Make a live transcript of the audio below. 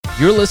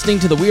You're listening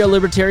to the We Are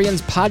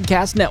Libertarians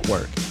Podcast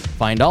Network.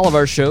 Find all of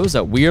our shows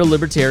at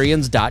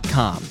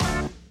wearelibertarians.com.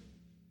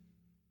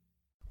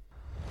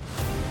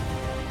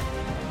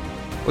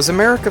 Was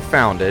America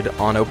founded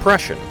on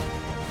oppression?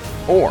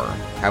 Or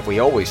have we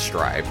always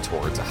strived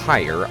towards a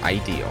higher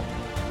ideal?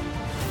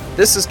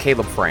 This is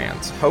Caleb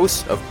Franz,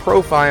 host of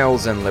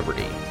Profiles in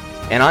Liberty,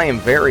 and I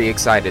am very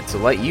excited to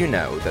let you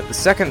know that the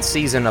second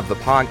season of the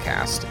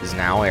podcast is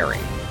now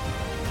airing.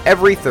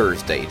 Every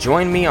Thursday,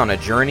 join me on a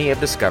journey of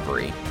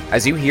discovery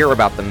as you hear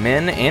about the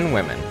men and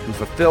women who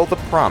fulfill the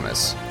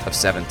promise of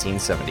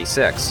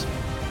 1776.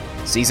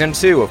 Season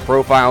 2 of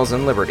Profiles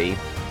in Liberty,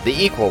 The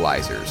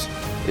Equalizers,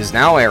 is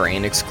now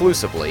airing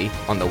exclusively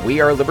on the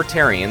We Are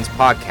Libertarians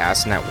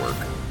Podcast Network.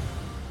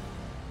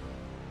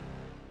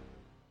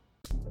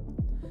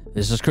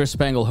 This is Chris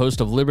Spangle, host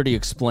of Liberty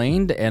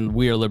Explained and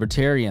We Are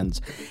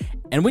Libertarians.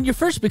 And when you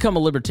first become a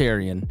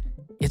libertarian,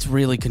 it's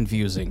really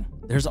confusing.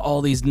 There's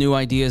all these new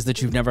ideas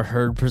that you've never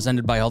heard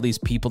presented by all these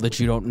people that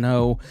you don't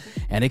know,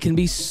 and it can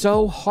be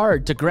so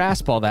hard to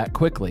grasp all that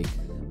quickly.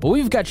 But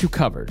we've got you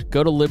covered.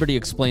 Go to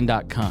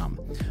libertyexplained.com.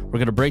 We're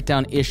going to break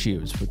down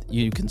issues.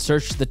 You can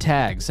search the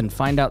tags and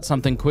find out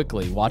something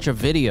quickly, watch a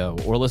video,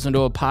 or listen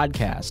to a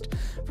podcast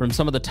from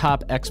some of the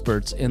top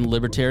experts in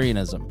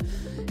libertarianism.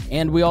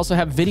 And we also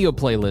have video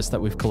playlists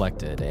that we've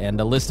collected and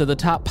a list of the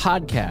top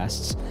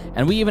podcasts.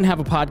 And we even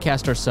have a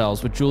podcast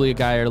ourselves with Julia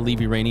Geyer,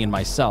 Levy Rainey, and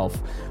myself,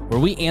 where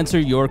we answer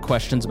your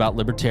questions about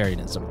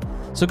libertarianism.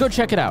 So go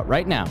check it out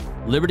right now,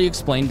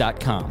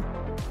 libertyexplained.com.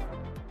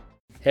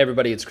 Hey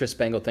everybody, it's Chris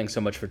Spangle. Thanks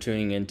so much for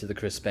tuning in to the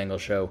Chris Spangle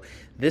Show.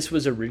 This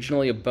was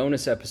originally a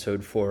bonus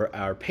episode for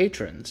our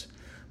patrons,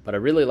 but I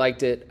really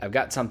liked it. I've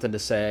got something to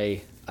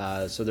say.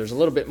 So there's a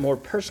little bit more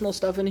personal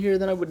stuff in here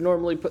than I would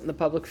normally put in the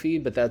public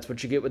feed, but that's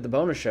what you get with the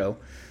bonus show.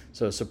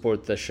 So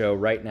support the show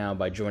right now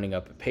by joining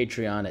up at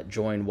Patreon at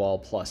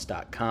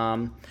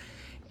joinwallplus.com.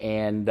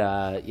 And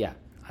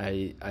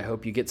I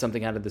hope you get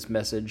something out of this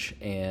message,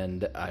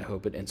 and I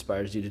hope it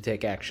inspires you to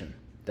take action.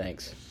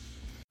 Thanks.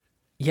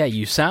 Yeah,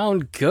 you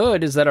sound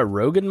good. Is that a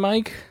Rogan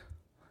mic?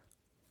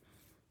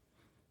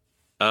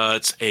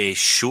 It's a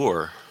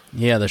Shure.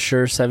 Yeah, the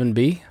Shure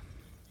 7B.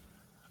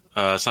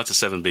 It's not the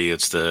 7B.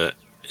 It's the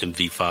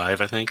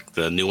MV5, I think.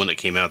 The new one that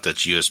came out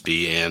that's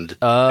USB and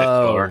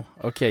Oh, XLR.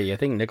 okay. I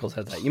think Nichols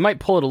has that. You might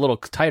pull it a little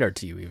tighter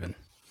to you even.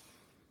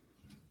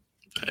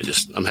 I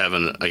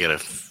gotta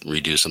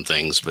redo some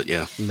things, but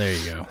yeah. There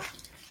you go.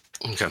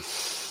 Okay.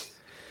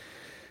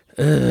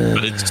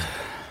 But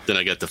then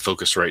I got the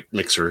Focusrite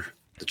mixer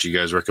that you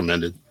guys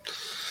recommended.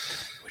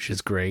 Which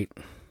is great.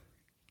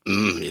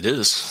 It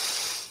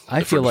is.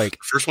 I feel like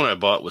first one I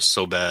bought was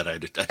so bad.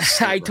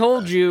 I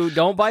told you,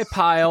 don't buy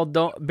Pyle.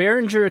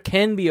 Behringer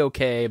can be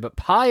okay, but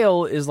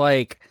Pyle is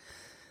like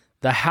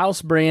the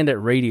house brand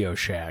at Radio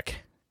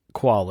Shack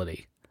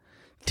quality.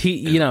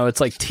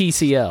 It's like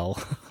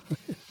TCL.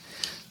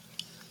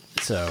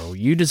 So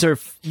you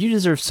deserve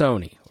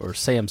Sony or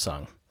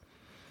Samsung.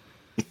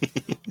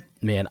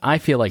 Man, I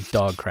feel like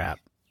dog crap.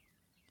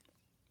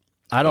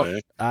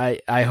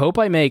 I hope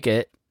I make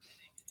it.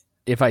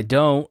 If I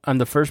don't, I'm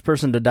the first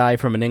person to die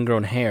from an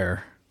ingrown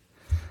hair.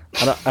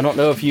 I don't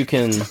know if you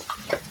can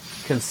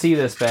see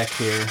this back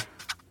here.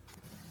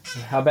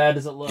 How bad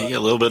does it look? You got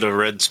a little bit of a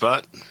red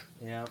spot.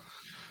 Yeah,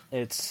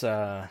 it's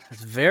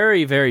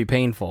very, very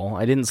painful.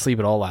 I didn't sleep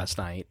at all last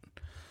night.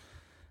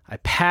 I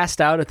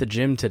passed out at the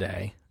gym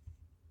today,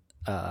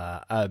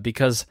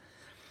 because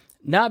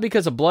not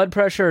because of blood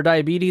pressure or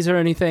diabetes or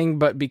anything,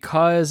 but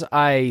because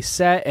I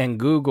sat and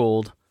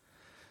Googled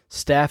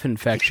staph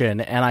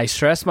infection, and I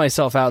stressed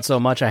myself out so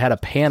much I had a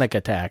panic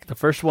attack, the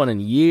first one in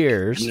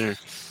years.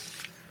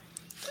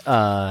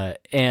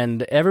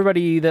 And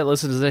everybody that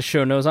listens to this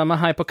show knows I'm a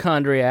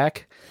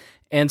hypochondriac.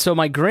 And so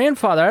my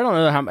grandfather, I don't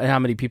know how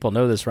many people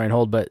know this,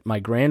 Reinhold, but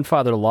my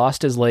grandfather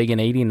lost his leg in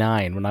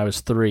 1989 when I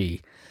was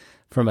 3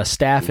 from a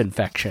staph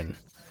infection.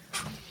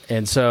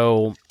 And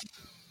so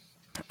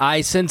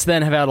I since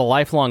then have had a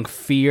lifelong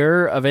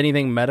fear of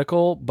anything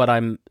medical, but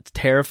I'm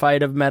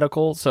terrified of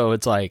medical. So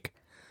it's like,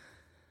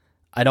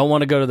 I don't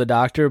want to go to the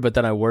doctor, but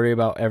then I worry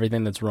about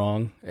everything that's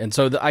wrong. And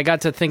so I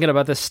got to thinking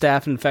about this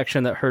staph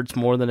infection that hurts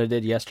more than it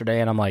did yesterday,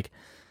 and I'm like,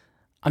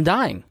 I'm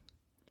dying.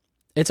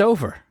 It's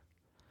over.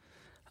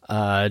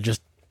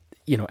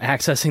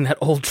 Accessing that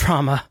old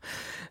trauma.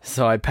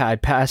 So I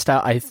passed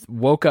out. I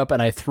woke up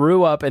and I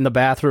threw up in the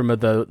bathroom of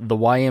the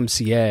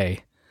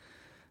YMCA,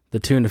 the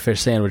tuna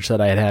fish sandwich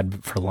that I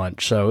had for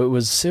lunch. So it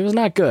was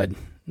not good.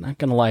 Not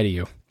going to lie to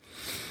you.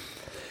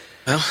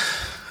 Well,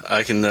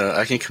 I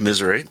can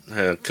commiserate.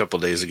 A couple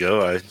of days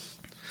ago, I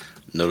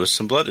noticed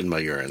some blood in my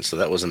urine, so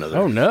that was another.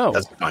 Oh no!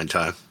 That's a fine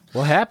time.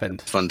 What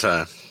happened? Fun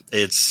time.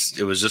 It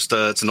was just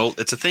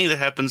it's a thing that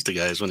happens to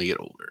guys when they get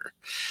older.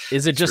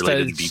 Is it just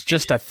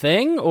a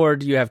thing, or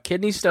do you have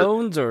kidney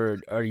stones, or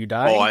are you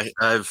dying?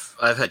 Oh,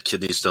 I've had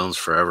kidney stones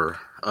forever.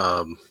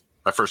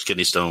 My first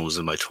kidney stone was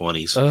in my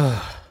 20s.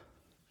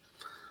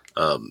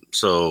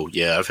 So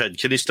yeah, I've had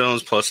kidney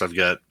stones. Plus, I've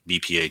got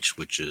BPH,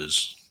 which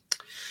is,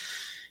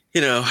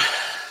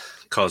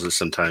 causes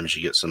sometimes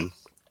you get some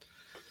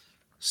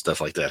stuff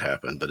like that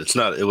happen. But it's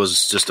not. It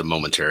was just a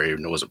momentary,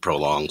 and it wasn't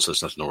prolonged, so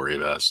it's nothing to worry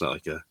about. It's not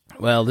like a.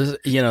 Well, this,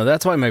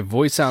 that's why my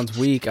voice sounds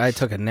weak. I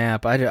took a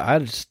nap.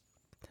 I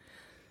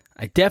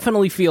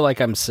definitely feel like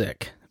I'm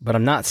sick, but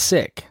I'm not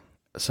sick.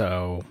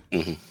 So,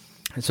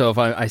 So if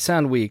I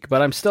sound weak,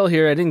 but I'm still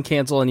here. I didn't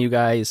cancel on you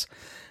guys.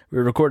 We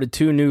recorded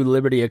 2 new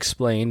Liberty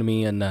Explained,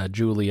 me and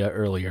Julia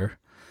earlier,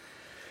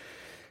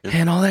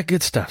 and all that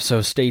good stuff.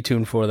 So stay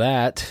tuned for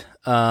that.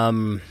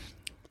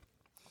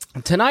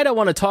 Tonight I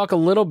want to talk a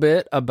little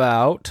bit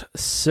about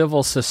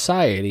civil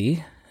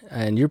society,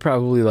 and you're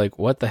probably like,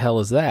 what the hell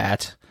is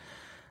that?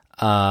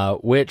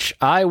 Which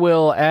I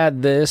will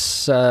add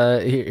this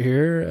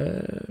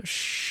here.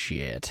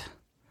 Shit.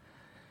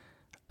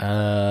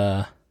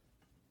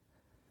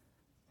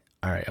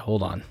 All right,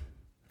 hold on.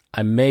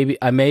 I may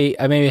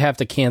have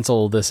to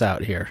cancel this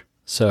out here.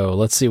 So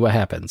let's see what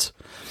happens.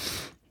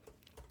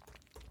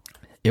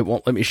 It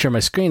won't let me share my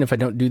screen if I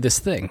don't do this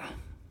thing.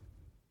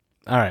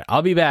 All right,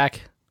 I'll be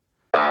back.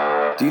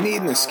 Do you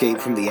need an escape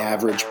from the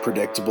average,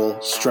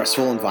 predictable,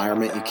 stressful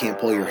environment you can't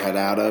pull your head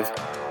out of?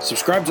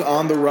 Subscribe to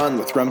On the Run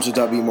with Remzo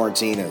W.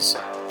 Martinez.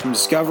 From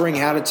discovering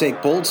how to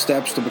take bold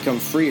steps to become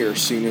freer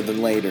sooner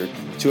than later,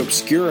 to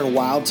obscure and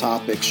wild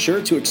topics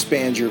sure to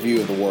expand your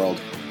view of the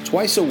world,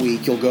 twice a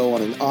week you'll go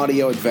on an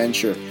audio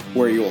adventure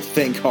where you'll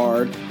think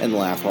hard and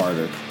laugh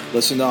harder.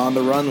 Listen to On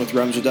the Run with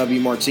Remzo W.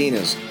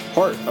 Martinez,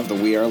 part of the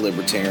We Are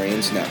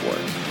Libertarians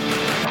Network.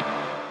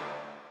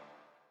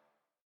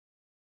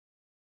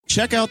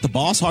 Check out the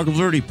Boss Hog of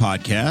Liberty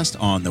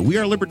podcast on the We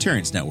Are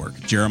Libertarians Network.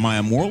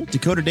 Jeremiah Morrill,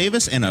 Dakota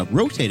Davis, and a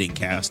rotating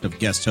cast of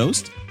guest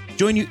hosts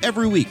join you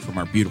every week from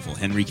our beautiful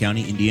Henry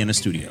County, Indiana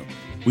studio.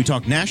 We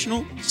talk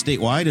national,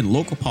 statewide, and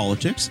local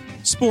politics,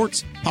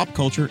 sports, pop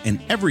culture,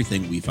 and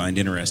everything we find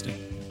interesting.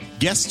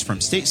 Guests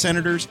from state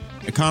senators,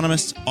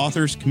 economists,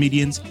 authors,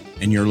 comedians,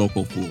 and your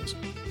local fools.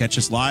 Catch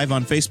us live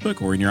on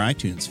Facebook or in your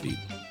iTunes feed.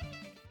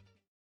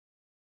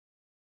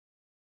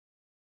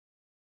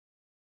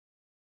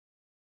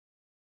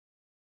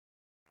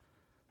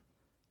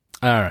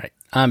 All right,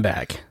 I'm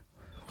back.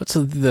 What's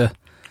the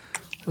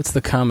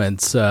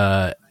comments?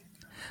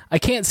 I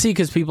can't see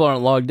because people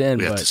aren't logged in.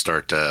 We have to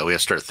start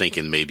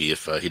thinking maybe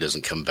if he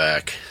doesn't come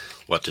back,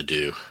 what to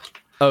do.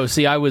 Oh,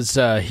 see, I was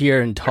here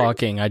and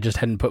talking. I just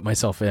hadn't put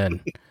myself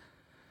in.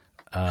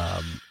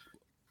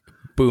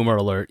 Boomer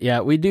alert. Yeah,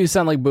 we do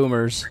sound like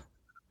boomers.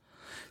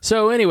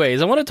 So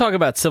anyways, I want to talk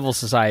about civil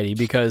society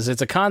because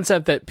it's a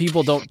concept that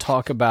people don't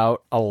talk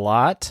about a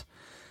lot.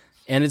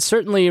 And it's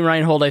certainly,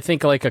 Reinhold, I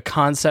think, like a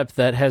concept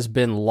that has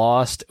been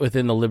lost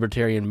within the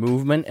libertarian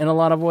movement in a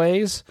lot of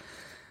ways.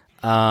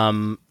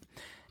 And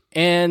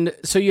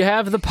so you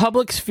have the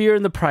public sphere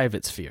and the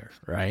private sphere,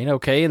 right?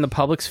 Okay, in the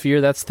public sphere,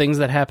 that's things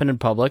that happen in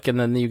public, and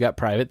then you got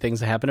private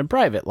things that happen in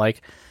private,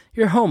 like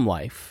your home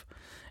life.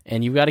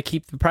 And you've got to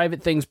keep the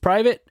private things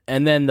private,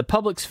 and then the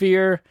public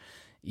sphere,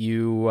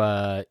 you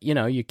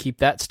keep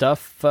that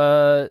stuff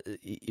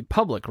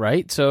public,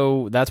 right?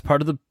 So that's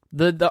part of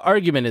the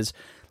argument is,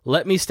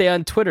 let me stay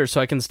on Twitter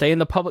so I can stay in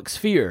the public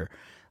sphere.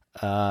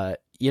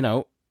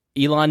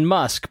 Elon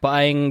Musk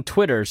buying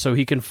Twitter so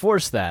he can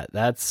force that.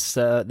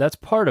 That's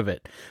part of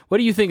it. What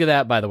do you think of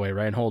that, by the way,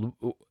 Reinhold?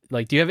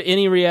 Like, do you have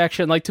any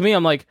reaction? Like, to me,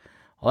 I'm like,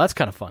 well, that's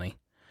kind of funny.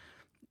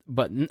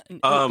 But,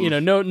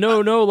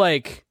 no,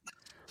 like,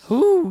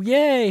 ooh,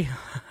 yay.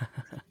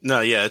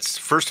 No, yeah,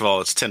 first of all,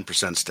 it's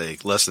 10%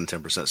 stake, less than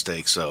 10%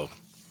 stake, so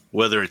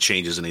whether it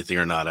changes anything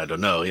or not, I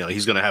don't know.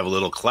 He's going to have a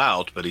little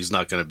clout, but he's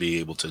not going to be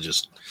able to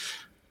just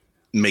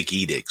make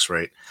edicts,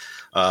 right?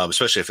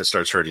 Especially if it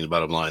starts hurting the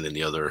bottom line and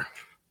the other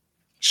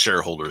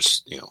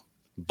shareholders,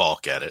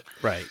 balk at it.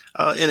 Right.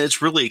 And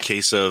it's really a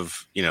case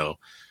of,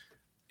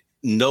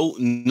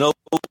 no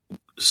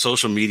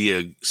social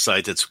media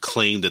site that's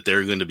claimed that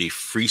they're going to be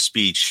free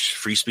speech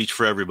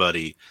for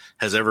everybody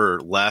has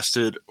ever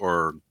lasted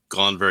or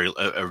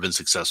ever been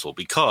successful,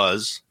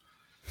 because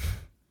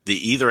they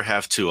either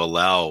have to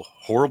allow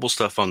horrible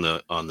stuff on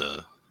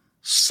the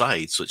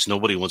sites, which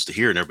nobody wants to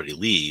hear and everybody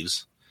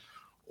leaves,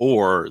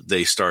 or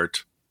they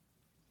start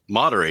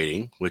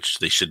moderating, which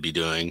they should be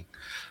doing,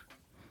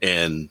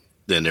 and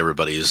then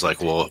everybody is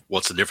like, well,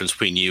 what's the difference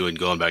between you and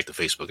going back to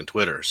Facebook and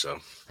Twitter? So,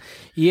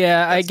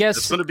 yeah, I guess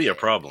it's going to be a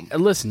problem.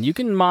 Listen, you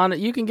can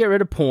get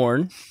rid of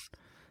porn,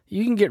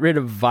 you can get rid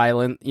of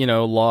violent,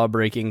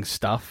 law-breaking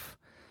stuff.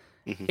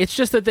 Mm-hmm. It's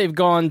just that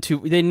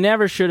they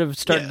never should have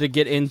started to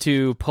get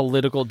into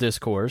political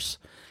discourse.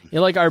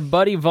 Like our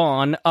buddy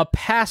Vaughn, a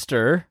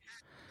pastor.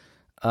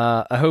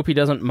 I hope he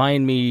doesn't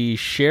mind me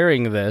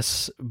sharing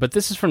this, but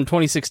this is from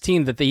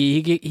 2016 that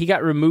he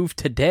got removed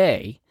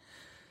today.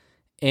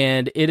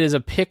 And it is a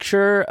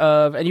picture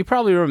of, and you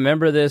probably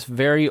remember this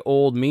very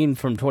old meme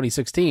from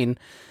 2016,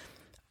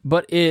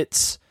 but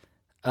it's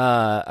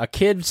a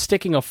kid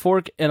sticking a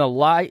fork in a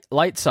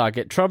light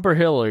socket, Trump or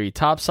Hillary,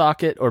 top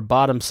socket or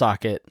bottom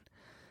socket,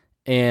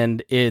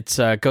 and it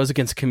goes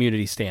against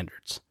community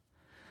standards.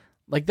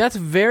 Like, that's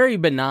very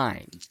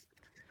benign.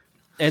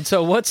 And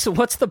so what's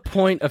the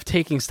point of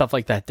taking stuff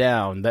like that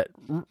down that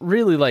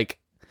really, like,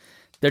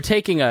 they're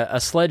taking a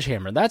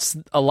sledgehammer. That's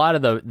a lot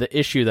of the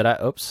issue that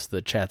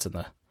the chat's in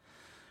the,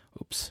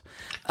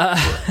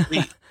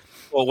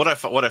 Well, what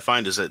I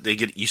find is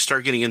that you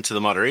start getting into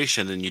the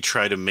moderation and you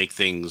try to make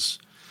things,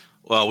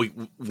 well,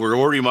 we're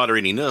already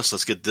moderating this,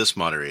 let's get this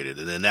moderated.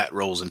 And then that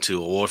rolls into,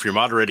 well, if you're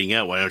moderating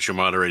it, why aren't you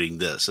moderating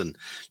this? And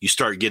you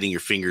start getting your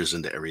fingers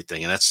into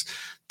everything. And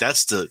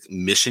that's the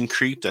mission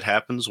creep that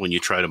happens when you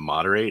try to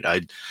moderate.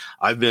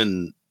 I've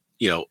been,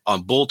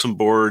 on bulletin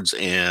boards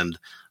and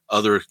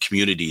other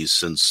communities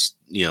since,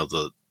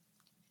 the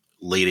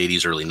late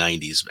 80s, early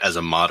 90s as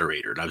a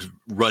moderator. And I've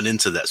run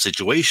into that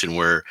situation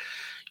where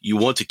you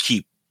want to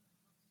keep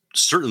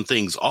certain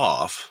things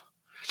off,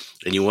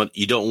 and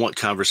you don't want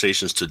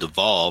conversations to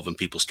devolve and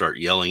people start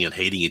yelling and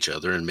hating each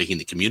other and making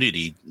the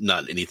community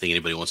not anything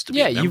anybody wants to be.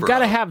 Yeah, you've got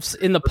to have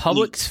in the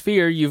public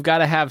sphere. You've got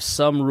to have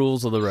some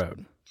rules of the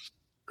road.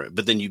 Right,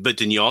 but then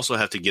you also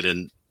have to get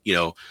in.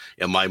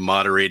 Am I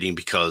moderating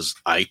because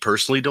I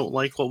personally don't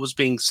like what was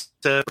being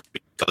said,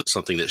 because it's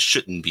something that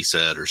shouldn't be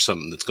said, or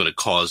something that's going to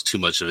cause too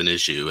much of an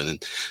issue?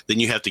 And then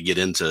you have to get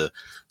into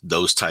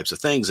those types of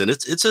things, and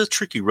it's a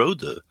tricky road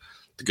to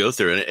go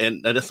through.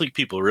 And I don't think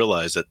people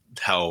realize that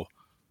how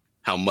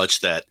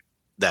much that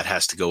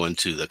has to go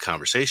into the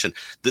conversation.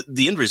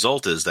 The end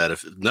result is that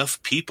if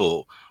enough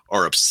people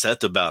are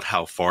upset about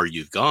how far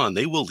you've gone,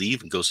 they will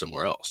leave and go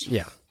somewhere else.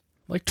 Yeah.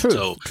 Like true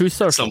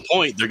social. At some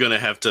point, they're going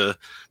to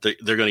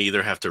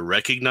either have to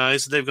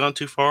recognize that they've gone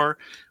too far,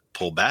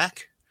 pull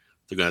back,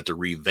 they're going to have to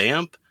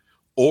revamp,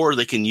 or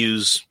they can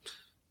use,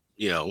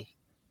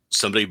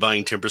 somebody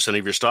buying 10%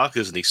 of your stock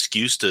as an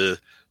excuse to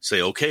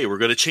say, okay, we're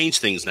going to change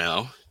things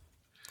now,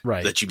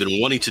 right? That you've been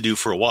wanting to do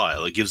for a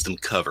while. It gives them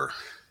cover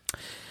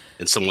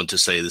and someone to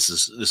say, this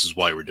is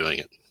why we're doing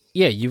it.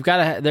 Yeah, you've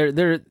got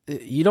to.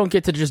 You don't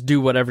get to just do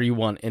whatever you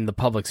want in the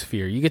public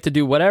sphere. You get to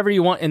do whatever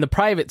you want in the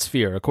private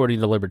sphere, according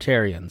to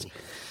libertarians.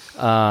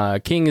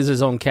 King is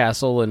his own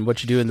castle, and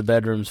what you do in the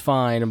bedroom's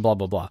fine, and blah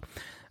blah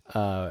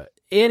blah.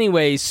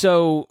 Anyway,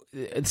 so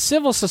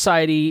civil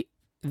society.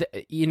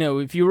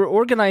 If you were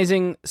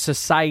organizing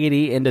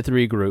society into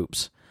three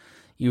groups,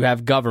 you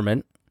have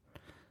government,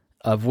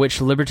 of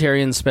which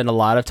libertarians spend a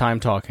lot of time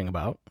talking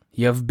about.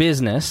 You have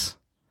business,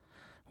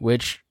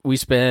 which we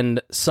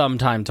spend some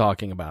time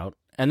talking about.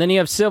 And then you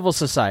have civil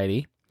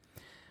society,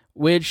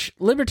 which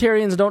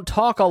libertarians don't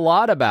talk a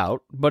lot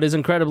about, but is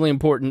incredibly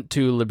important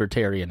to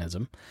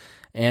libertarianism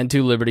and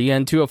to liberty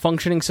and to a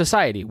functioning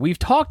society. We've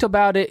talked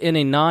about it in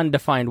a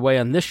non-defined way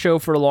on this show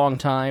for a long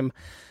time,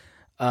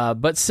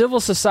 but civil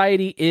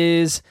society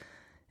is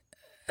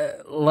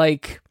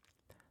like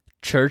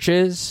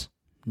churches,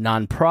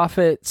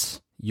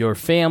 nonprofits, your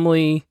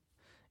family,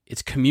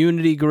 it's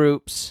community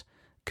groups,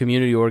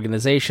 community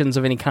organizations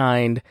of any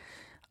kind.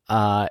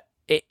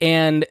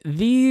 And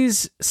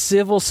these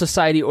civil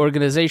society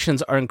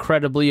organizations are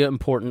incredibly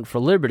important for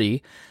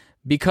liberty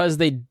because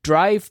they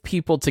drive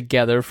people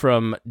together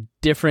from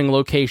differing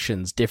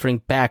locations, differing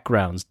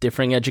backgrounds,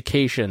 differing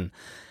education,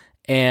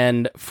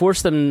 and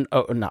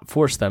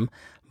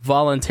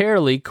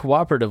voluntarily,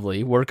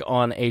 cooperatively work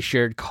on a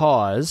shared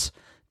cause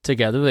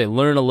together. They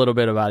learn a little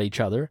bit about each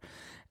other.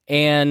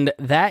 And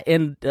that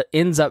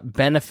ends up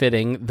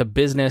benefiting the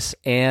business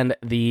and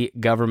the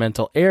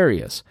governmental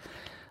areas.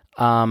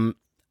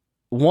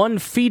 One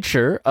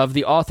feature of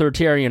the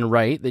authoritarian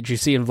right that you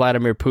see in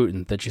Vladimir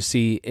Putin, that you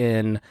see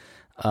in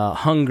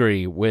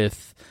Hungary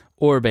with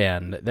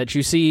Orban, that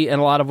you see in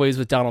a lot of ways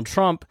with Donald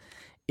Trump,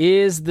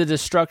 is the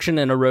destruction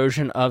and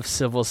erosion of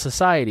civil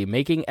society,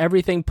 making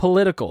everything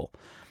political.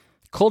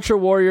 Culture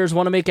warriors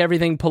want to make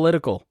everything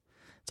political.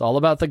 It's all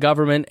about the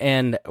government,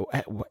 and,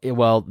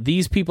 well,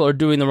 these people are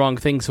doing the wrong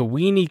thing, so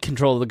we need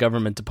control of the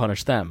government to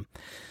punish them.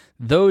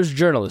 Those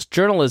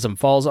journalism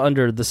falls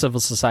under the civil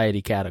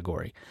society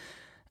category.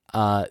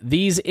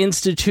 These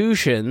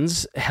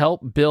institutions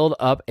help build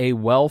up a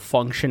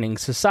well-functioning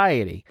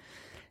society.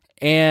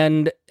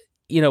 And,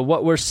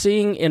 what we're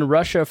seeing in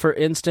Russia, for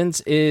instance,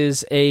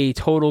 is a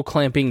total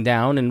clamping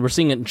down, and we're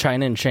seeing it in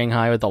China and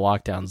Shanghai with the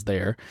lockdowns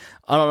there.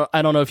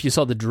 I don't know if you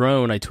saw the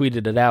drone. I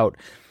tweeted it out.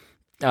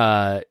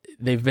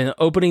 They've been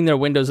opening their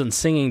windows and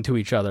singing to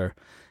each other,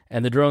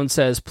 and the drone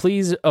says,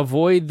 "Please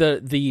avoid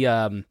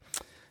the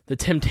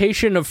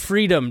temptation of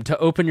freedom to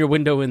open your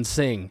window and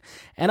sing."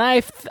 And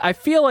I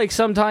feel like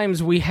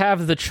sometimes we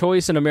have the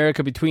choice in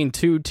America between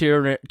two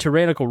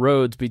tyrannical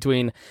roads,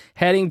 between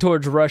heading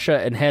towards Russia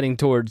and heading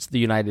towards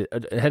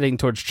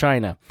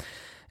China.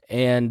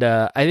 And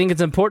I think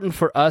it's important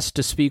for us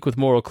to speak with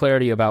moral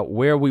clarity about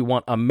where we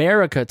want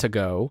America to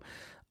go,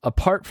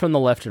 apart from the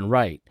left and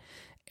right.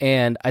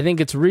 And I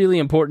think it's really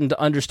important to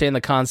understand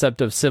the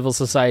concept of civil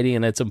society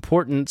and its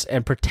importance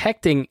and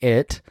protecting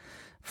it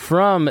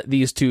from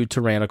these two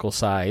tyrannical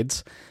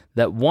sides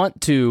that want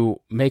to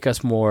make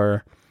us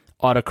more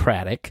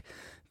autocratic,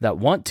 that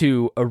want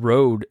to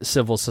erode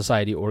civil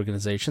society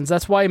organizations.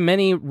 That's why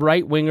many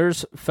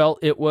right-wingers felt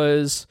it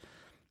was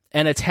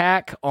an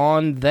attack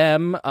on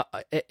them.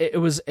 It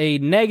was a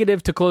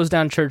negative to close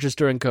down churches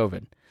during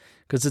COVID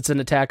because it's an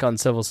attack on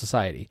civil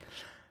society.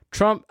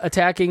 Trump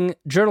attacking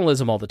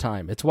journalism all the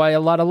time. It's why a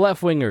lot of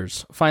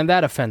left-wingers find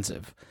that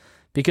offensive,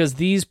 because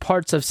these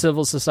parts of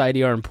civil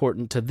society are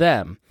important to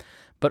them.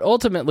 But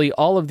ultimately,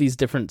 all of these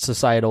different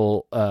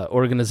societal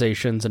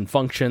organizations and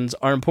functions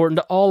are important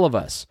to all of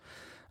us.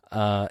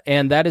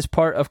 And that is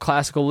part of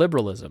classical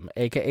liberalism,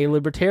 aka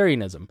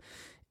libertarianism,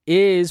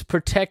 is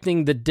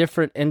protecting the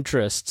different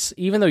interests,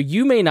 even though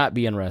you may not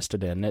be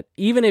interested in it,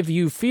 even if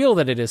you feel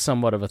that it is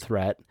somewhat of a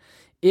threat.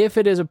 If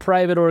it is a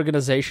private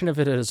organization, if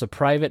it is a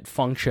private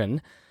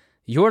function,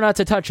 you're not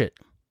to touch it.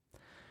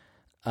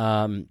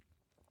 Do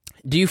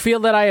you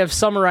feel that I have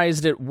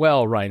summarized it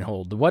well,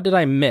 Reinhold? What did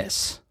I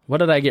miss? What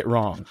did I get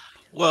wrong?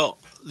 Well,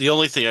 the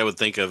only thing I would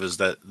think of is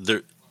that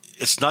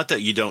it's not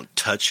that you don't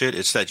touch it,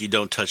 it's that you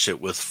don't touch it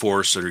with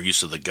force or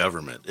use of the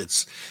government.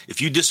 It's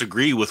if you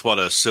disagree with what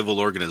a civil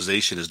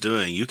organization is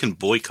doing, you can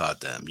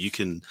boycott them. You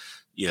can,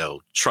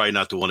 try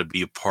not to want to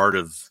be a part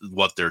of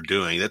what they're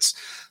doing.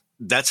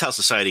 That's how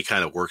society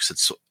kind of works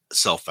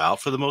itself out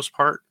for the most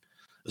part.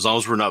 As long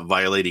as we're not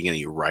violating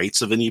any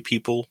rights of any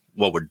people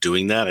while we're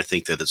doing that, I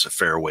think that it's a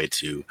fair way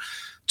to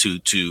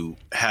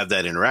have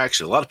that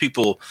interaction. A lot of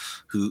people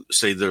who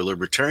say they're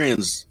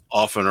libertarians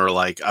often are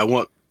like, I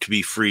want to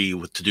be free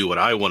to do what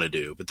I want to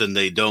do, but then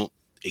they don't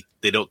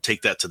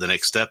take that to the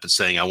next step and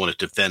saying, I want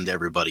to defend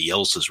everybody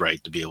else's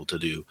right to be able to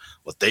do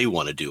what they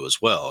want to do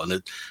as well. And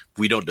if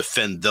we don't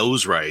defend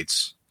those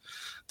rights,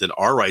 then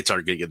our rights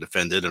aren't going to get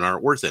defended and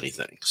aren't worth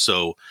anything.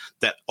 So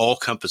that all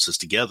compasses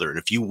together. And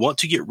if you want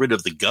to get rid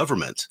of the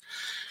government,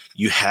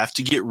 you have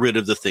to get rid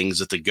of the things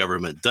that the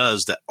government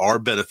does that are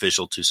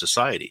beneficial to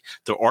society.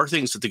 There are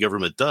things that the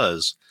government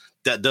does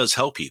that does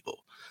help people.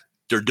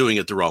 They're doing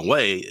it the wrong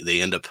way.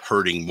 They end up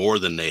hurting more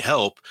than they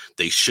help.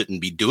 They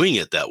shouldn't be doing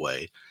it that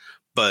way.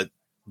 But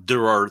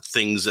there are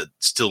things that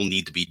still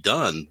need to be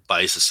done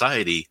by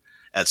society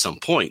at some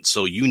point.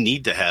 So you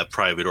need to have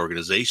private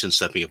organizations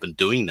stepping up and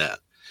doing that.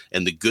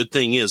 And the good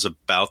thing is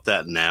about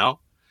that now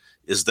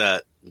is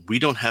that we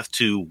don't have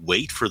to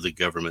wait for the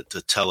government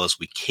to tell us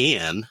we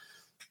can.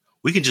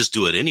 We can just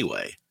do it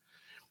anyway.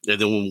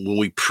 And then when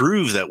we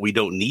prove that we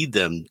don't need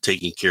them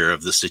taking care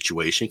of the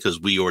situation because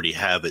we already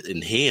have it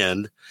in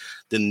hand,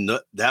 then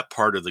that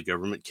part of the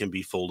government can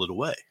be folded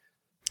away.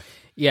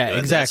 Yeah,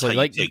 exactly. That's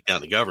how you take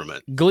down the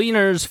government.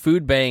 Gleaner's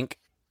Food Bank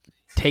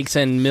takes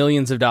in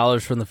millions of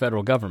dollars from the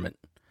federal government.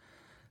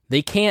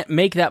 They can't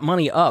make that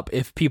money up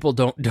if people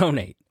don't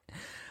donate.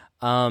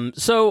 And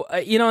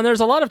there's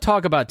a lot of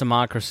talk about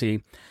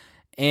democracy.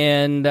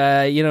 And,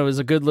 as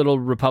a good little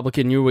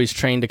Republican, you're always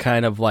trained to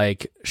kind of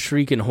like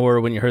shriek in horror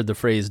when you heard the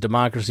phrase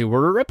democracy.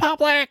 We're a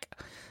republic,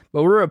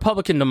 but we're a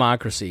Republican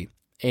democracy.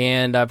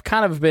 And I've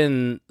kind of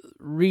been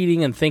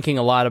reading and thinking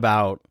a lot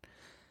about,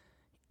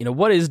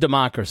 what is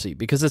democracy?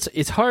 Because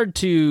it's hard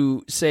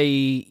to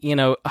say,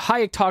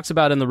 Hayek talks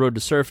about in The Road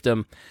to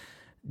Serfdom,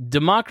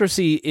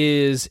 democracy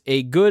is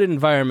a good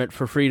environment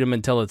for freedom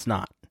until it's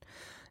not.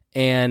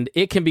 And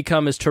it can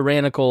become as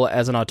tyrannical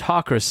as an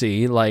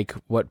autocracy, like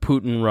what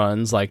Putin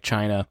runs, like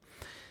China.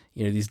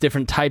 These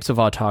different types of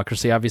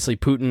autocracy. Obviously,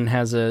 Putin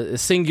has a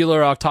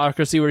singular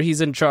autocracy where he's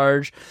in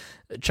charge.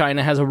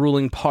 China has a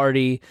ruling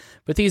party.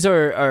 But these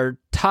are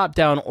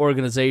top-down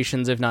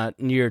organizations, if not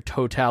near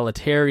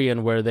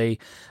totalitarian, where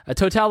a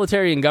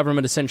totalitarian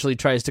government essentially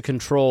tries to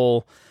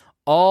control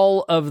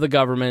all of the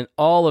government,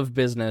 all of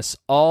business,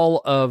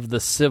 all of the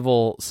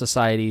civil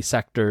society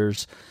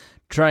sectors,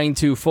 trying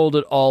to fold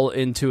it all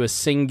into a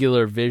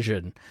singular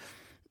vision.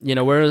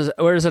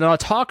 Whereas an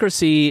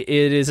autocracy,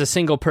 it is a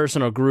single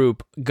person or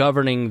group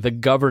governing the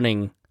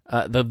government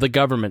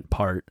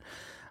part.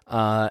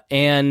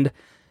 And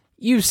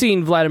you've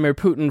seen Vladimir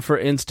Putin, for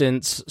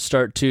instance,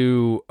 start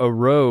to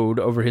erode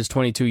over his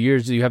 22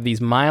 years. You have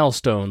these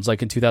milestones,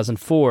 like in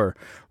 2004,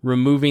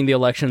 removing the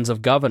elections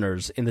of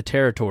governors in the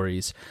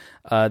territories.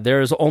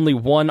 There is only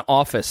one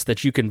office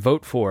that you can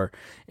vote for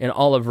in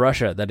all of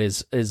Russia that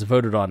is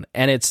voted on,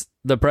 and it's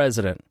the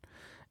president,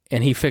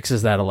 and he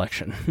fixes that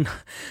election.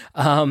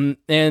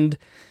 And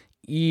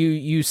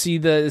you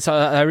see so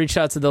I reached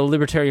out to the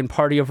Libertarian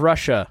Party of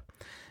Russia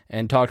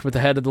and talked with the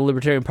head of the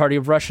Libertarian Party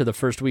of Russia the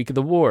first week of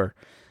the war.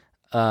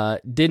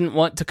 Didn't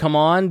want to come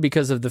on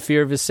because of the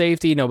fear of his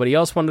safety. Nobody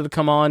else wanted to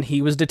come on.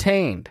 He was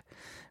detained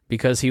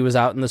because he was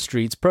out in the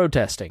streets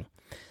protesting.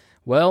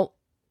 Well,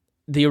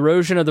 the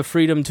erosion of the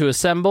freedom to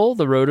assemble,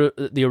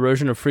 the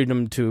erosion of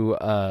freedom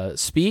to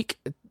speak,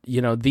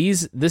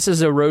 this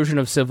is erosion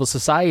of civil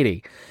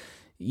society.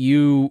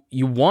 You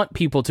want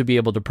people to be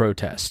able to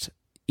protest,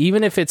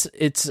 even if it's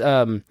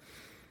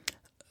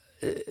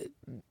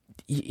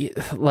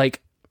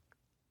like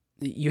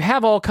you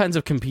have all kinds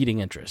of competing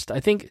interests. I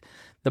think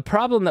the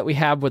problem that we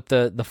have with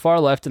the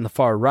far left and the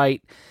far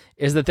right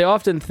is that they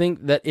often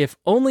think that if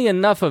only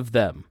enough of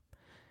them,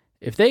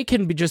 if they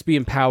can just be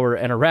in power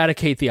and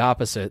eradicate the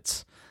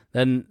opposites,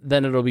 then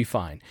it'll be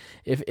fine.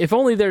 If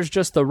only there's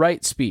just the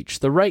right speech,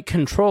 the right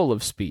control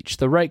of speech,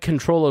 the right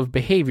control of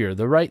behavior,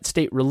 the right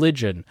state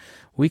religion,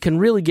 we can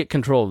really get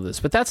control of this.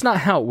 But that's not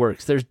how it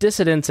works. There's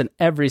dissidents in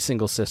every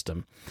single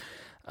system.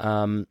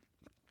 And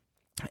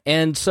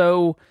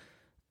so,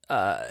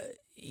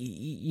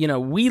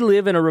 we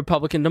live in a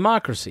Republican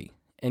democracy.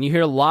 And you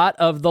hear a lot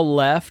of the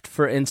left,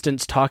 for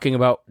instance, talking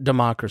about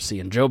democracy,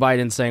 and Joe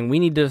Biden saying we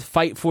need to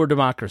fight for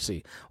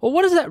democracy. Well,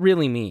 what does that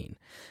really mean?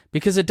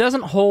 Because it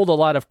doesn't hold a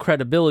lot of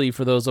credibility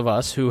for those of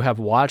us who have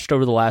watched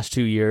over the last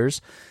 2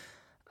 years,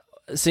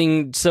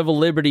 seeing civil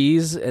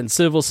liberties and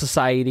civil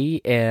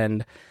society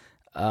and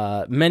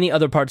many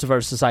other parts of our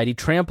society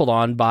trampled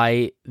on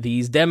by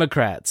these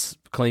Democrats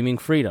claiming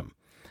freedom.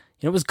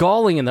 It was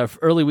galling in the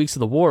early weeks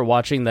of the war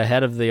watching the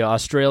head of the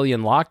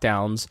Australian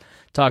lockdowns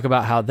talk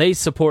about how they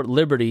support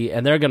liberty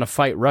and they're going to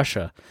fight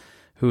Russia,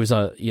 who's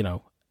an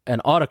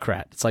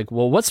autocrat. It's like,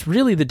 well, what's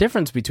really the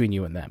difference between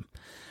you and them?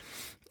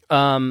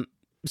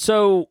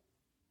 So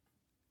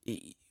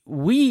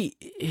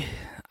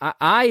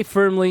I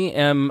firmly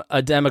am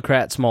a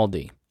Democrat, small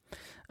d.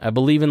 I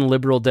believe in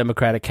liberal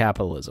democratic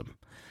capitalism.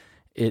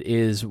 It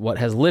is what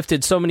has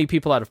lifted so many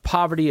people out of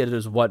poverty. It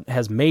is what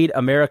has made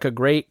America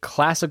great.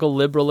 Classical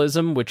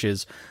liberalism, which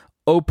is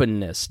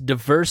openness,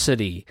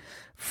 diversity,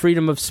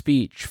 freedom of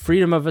speech,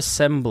 freedom of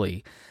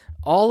assembly,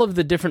 all of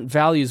the different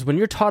values. When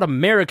you're taught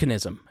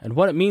Americanism and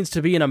what it means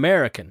to be an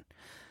American,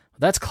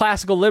 that's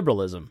classical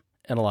liberalism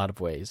in a lot of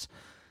ways.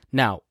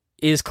 Now,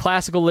 is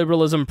classical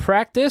liberalism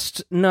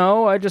practiced?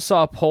 No, I just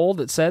saw a poll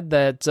that said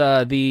that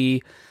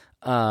the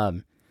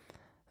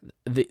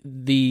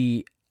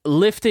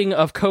lifting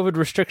of COVID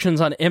restrictions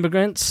on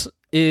immigrants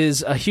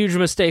is a huge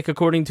mistake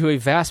according to a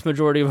vast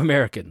majority of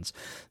Americans.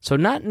 So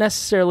not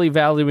necessarily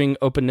valuing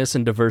openness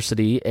and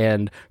diversity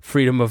and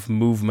freedom of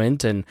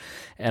movement and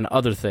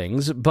other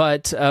things,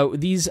 but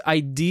these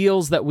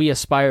ideals that we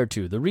aspire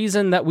to. The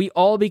reason that we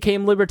all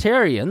became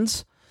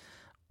libertarians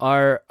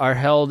are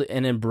held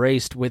and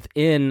embraced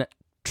within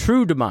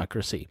true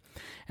democracy.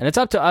 And it's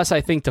up to us,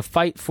 I think, to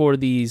fight for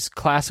these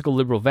classical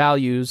liberal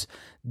values,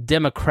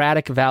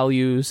 democratic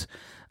values,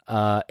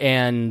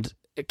 and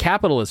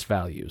capitalist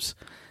values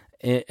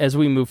as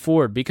we move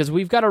forward, because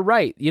we've got a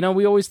right.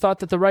 We always thought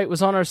that the right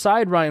was on our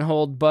side,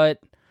 Reinhold, but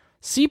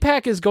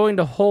CPAC is going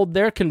to hold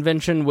their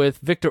convention with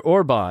Viktor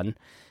Orban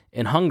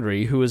in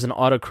Hungary, who is an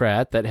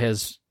autocrat that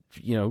has,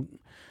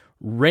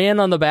 ran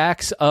on the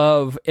backs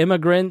of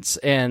immigrants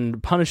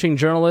and punishing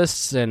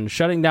journalists and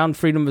shutting down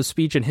freedom of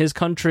speech in his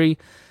country.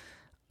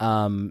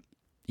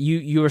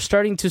 You are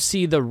starting to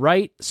see the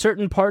right,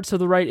 certain parts of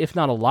the right, if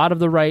not a lot of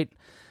the right,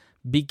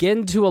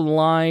 begin to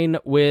align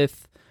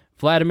with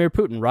Vladimir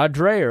Putin. Rod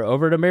Dreher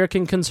over at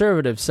American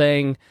Conservative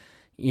saying,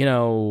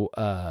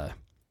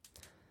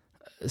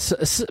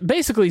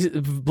 basically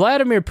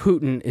Vladimir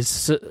Putin is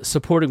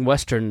supporting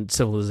Western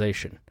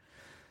civilization.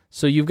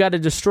 So you've got to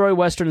destroy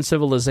Western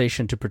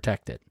civilization to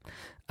protect it.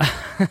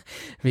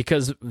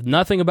 Because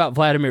nothing about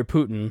Vladimir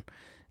Putin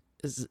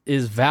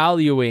is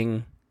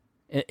valuing,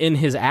 in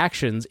his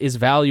actions, is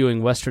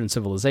valuing Western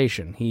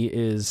civilization. He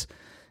is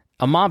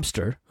a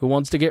mobster who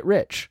wants to get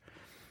rich.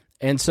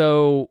 And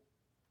so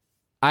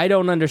I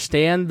don't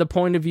understand the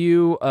point of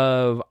view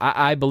of,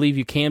 I believe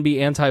you can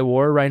be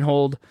anti-war,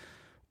 Reinhold,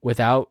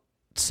 without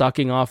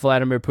sucking off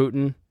Vladimir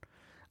Putin.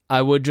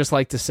 I would just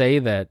like to say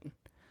that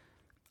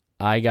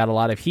I got a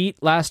lot of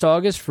heat last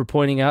August for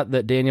pointing out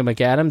that Daniel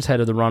McAdams, head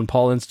of the Ron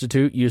Paul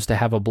Institute, used to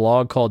have a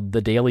blog called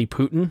The Daily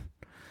Putin,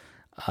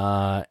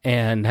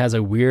 and has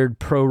a weird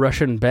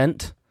pro-Russian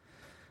bent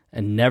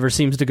and never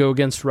seems to go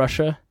against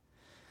Russia.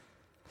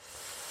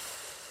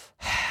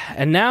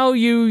 And now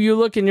you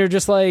look and you're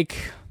just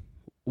like,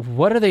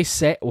 what are they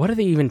say? What are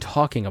they even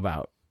talking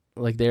about?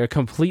 Like, they're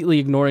completely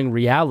ignoring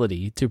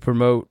reality to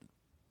promote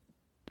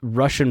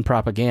Russian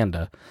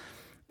propaganda,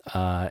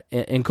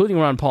 including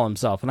Ron Paul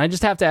himself. And I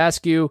just have to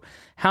ask you,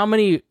 how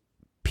many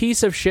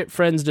piece of shit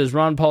friends does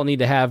Ron Paul need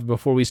to have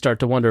before we start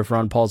to wonder if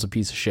Ron Paul's a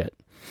piece of shit?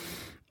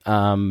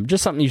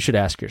 Just something you should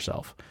ask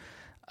yourself.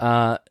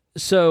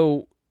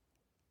 So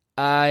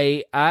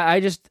I'm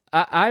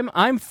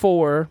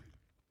for.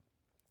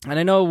 And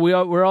I know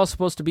we're all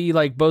supposed to be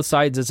like both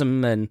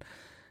sidesism and,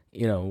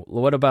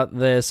 what about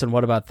this and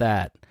what about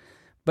that?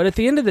 But at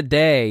the end of the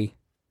day,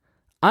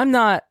 I'm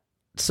not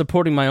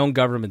supporting my own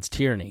government's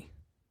tyranny.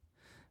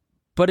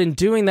 But in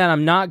doing that,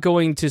 I'm not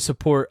going to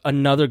support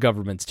another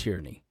government's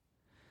tyranny.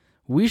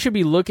 We should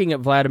be looking at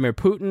Vladimir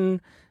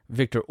Putin,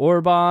 Viktor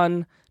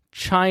Orban,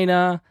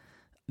 China,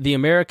 the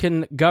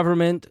American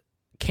government,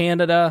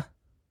 Canada.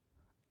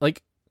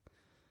 Like,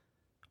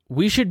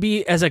 we should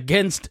be as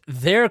against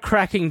their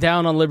cracking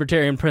down on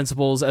libertarian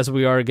principles as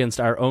we are against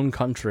our own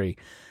country.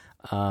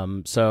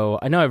 So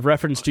I know I've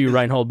referenced to you,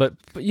 Reinhold, but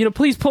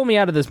please pull me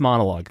out of this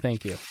monologue.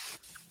 Thank you.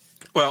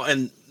 Well,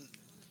 and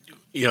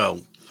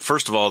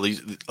first of all,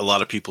 a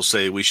lot of people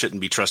say we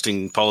shouldn't be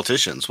trusting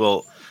politicians.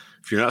 Well,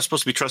 if you're not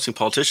supposed to be trusting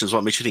politicians,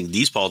 what makes you think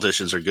these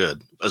politicians are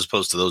good as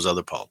opposed to those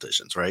other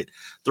politicians, right?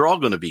 They're all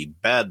going to be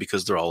bad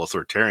because they're all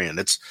authoritarian.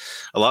 It's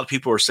a lot of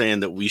people are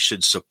saying that we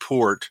should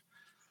support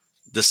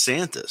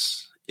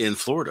DeSantis in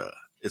Florida.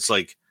 It's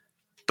like,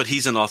 but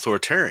he's an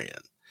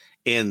authoritarian,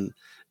 and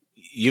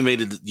you made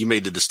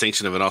the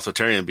distinction of an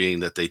authoritarian being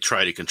that they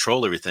try to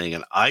control everything,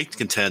 and I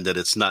contend that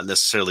it's not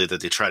necessarily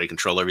that they try to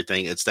control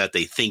everything; it's that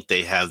they think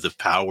they have the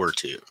power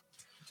to.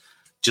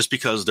 just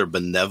because they're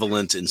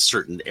benevolent in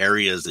certain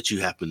areas that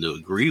you happen to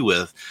agree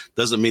with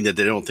doesn't mean that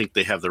they don't think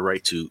they have the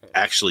right to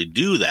actually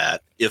do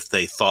that if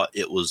they thought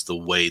it was the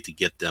way to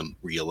get them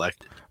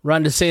reelected.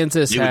 Ron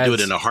DeSantis would do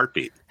it in a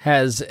heartbeat.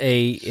 Has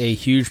a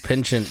huge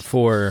penchant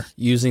for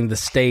using the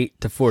state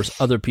to force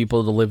other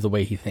people to live the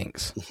way he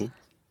thinks. Mm-hmm.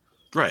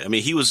 Right. I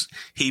mean, he was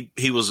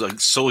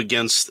so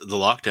against the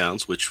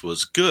lockdowns, which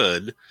was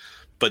good,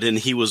 but then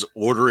he was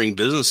ordering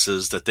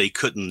businesses that they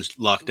couldn't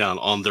lock down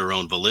on their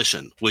own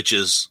volition, which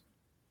is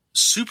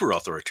super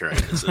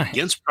authoritarian. It's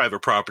against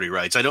private property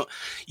rights.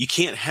 You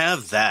can't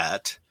have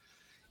that.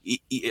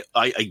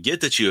 I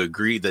get that you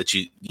agree that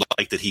you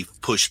like that he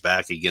pushed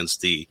back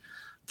against the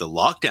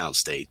lockdown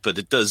state,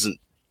 but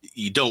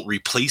you don't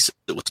replace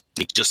it with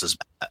just as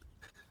bad.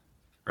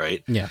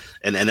 Right. Yeah.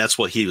 And that's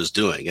what he was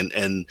doing.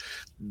 And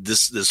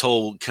this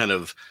whole kind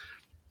of,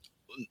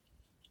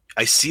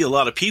 I see a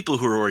lot of people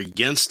who are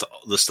against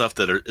the stuff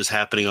that is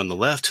happening on the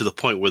left to the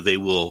point where they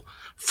will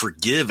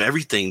forgive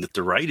everything that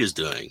the right is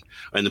doing.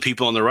 And the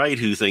people on the right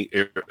who think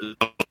that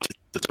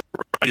the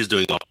right is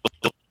doing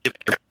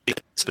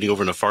happening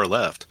over in the far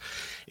left.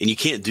 And you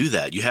can't do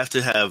that. You have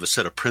to have a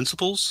set of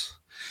principles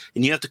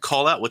and you have to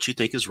call out what you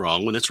think is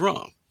wrong when it's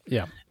wrong.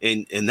 Yeah.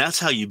 And that's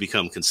how you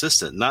become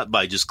consistent, not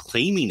by just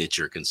claiming that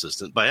you're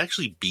consistent, by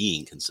actually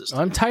being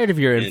consistent. I'm tired of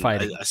your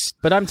infighting,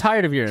 but I'm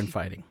tired of your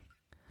infighting.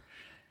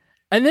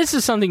 And this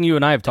is something you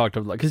and I have talked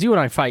about, because you and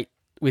I fight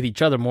with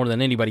each other more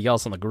than anybody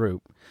else in the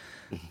group,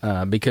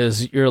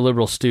 because you're a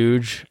liberal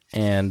stooge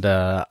and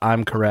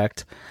I'm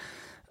correct.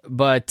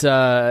 But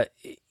I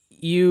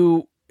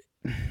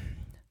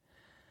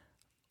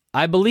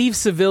believe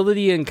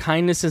civility and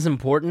kindness is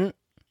important.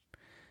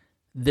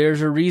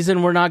 There's a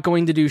reason we're not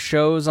going to do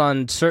shows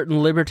on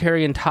certain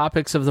libertarian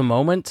topics of the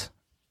moment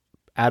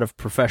out of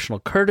professional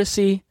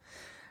courtesy,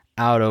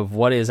 out of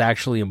what is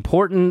actually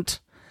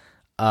important,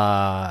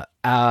 out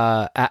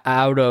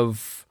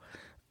of,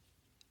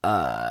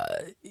 like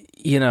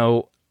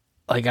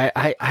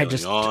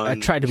I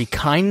try to be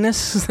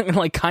kindness.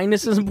 Like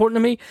kindness is important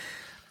to me.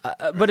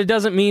 But it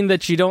doesn't mean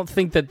that you don't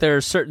think that there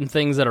are certain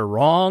things that are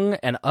wrong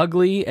and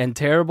ugly and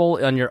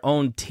terrible on your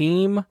own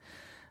team.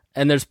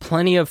 And there's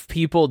plenty of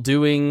people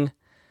doing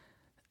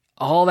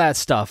all that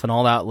stuff and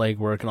all that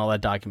legwork and all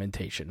that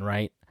documentation,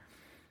 right?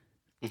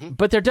 Mm-hmm.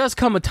 But there does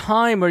come a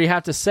time where you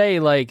have to say,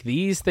 like,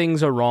 these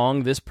things are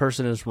wrong, this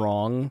person is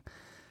wrong,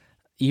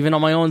 even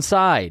on my own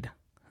side.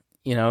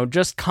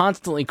 Just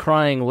constantly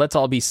crying, let's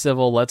all be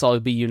civil, let's all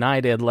be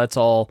united, let's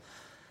all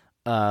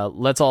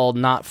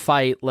not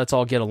fight, let's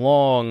all get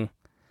along.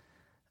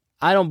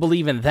 I don't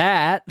believe in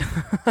that.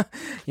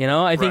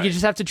 I think you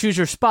just have to choose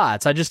your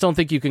spots. I just don't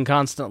think you can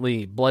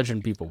constantly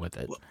bludgeon people with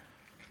it.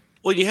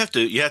 Well, you have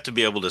to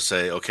be able to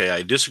say, okay,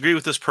 I disagree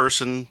with this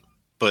person,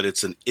 but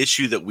it's an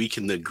issue that we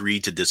can agree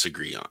to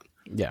disagree on.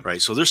 Yeah.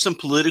 Right. So there's some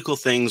political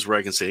things where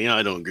I can say,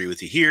 I don't agree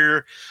with you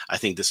here. I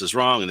think this is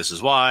wrong and this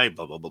is why,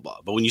 blah, blah, blah, blah.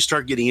 But when you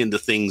start getting into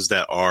things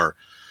that are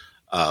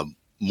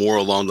more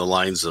along the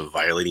lines of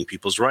violating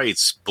people's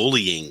rights,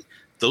 bullying,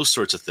 those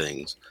sorts of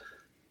things,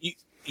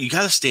 you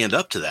got to stand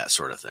up to that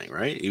sort of thing,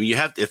 right? You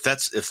have, if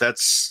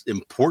that's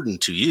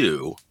important to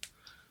you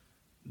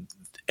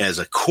as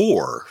a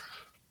core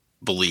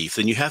belief,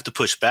 then you have to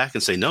push back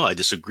and say, no, I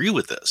disagree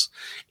with this.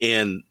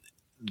 And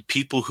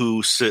people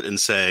who sit and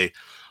say,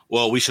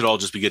 well, we should all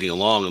just be getting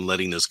along and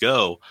letting this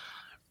go,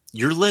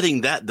 you're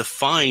letting that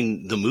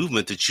define the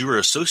movement that you are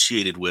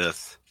associated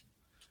with.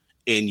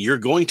 And you're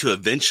going to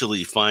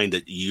eventually find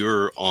that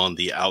you're on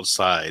the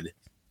outside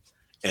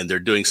and they're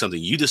doing something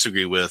you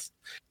disagree with.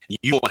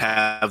 You won't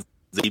have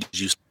the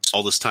use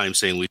all this time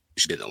saying we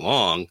should get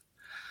along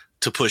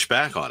to push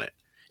back on it.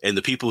 And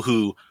the people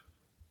who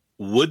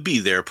would be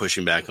there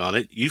pushing back on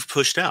it, you've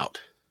pushed out.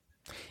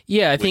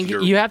 Yeah, I think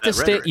you have to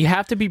stay. You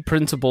have to be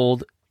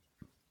principled,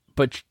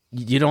 but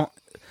you don't.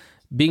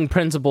 Being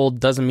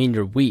principled doesn't mean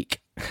you're weak.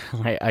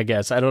 I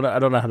guess I don't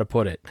know how to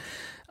put it.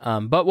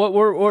 But what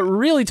we're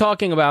really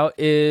talking about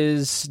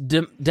is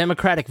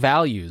democratic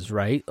values,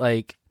 right?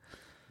 Like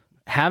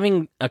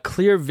having a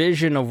clear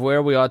vision of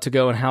where we ought to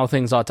go and how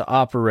things ought to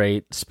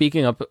operate,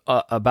 speaking up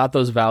about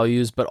those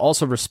values, but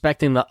also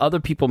respecting that other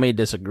people may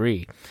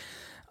disagree.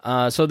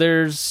 So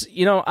there's,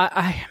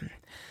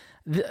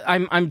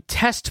 I'm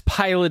test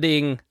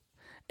piloting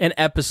an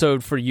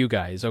episode for you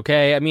guys,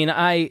 okay? I mean,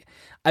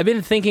 I've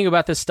been thinking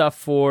about this stuff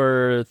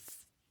for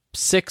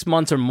 6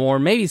 months or more,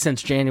 maybe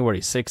since January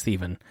 6th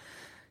even.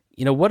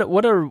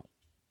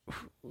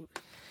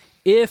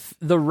 If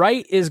the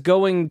right is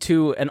going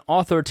to an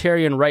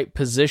authoritarian right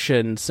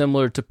position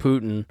similar to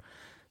Putin,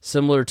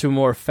 similar to a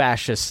more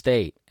fascist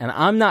state, and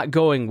I'm not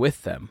going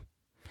with them,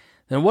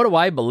 then what do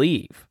I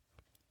believe?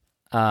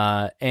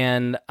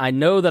 And I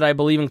know that I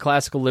believe in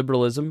classical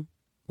liberalism,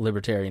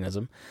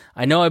 libertarianism.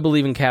 I know I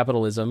believe in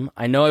capitalism.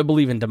 I know I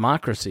believe in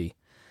democracy.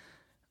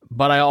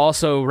 But I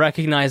also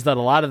recognize that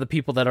a lot of the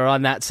people that are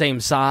on that same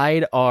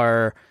side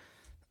are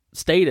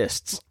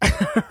statists,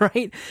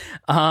 right?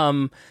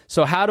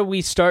 So how do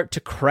we start to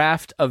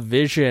craft a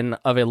vision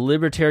of a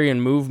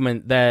libertarian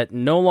movement that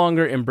no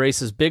longer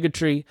embraces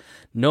bigotry,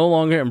 no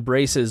longer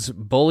embraces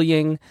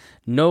bullying,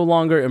 no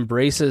longer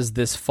embraces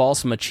this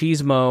false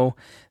machismo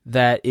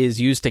that is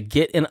used to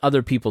get in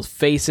other people's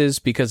faces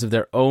because of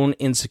their own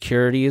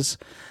insecurities?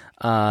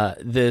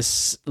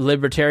 This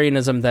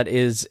libertarianism that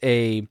is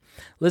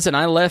listen,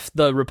 I left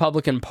the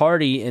Republican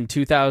Party in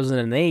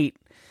 2008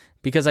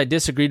 because I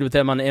disagreed with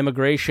them on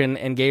immigration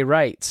and gay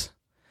rights.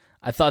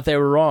 I thought they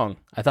were wrong.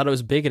 I thought it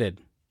was bigoted.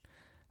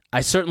 I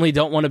certainly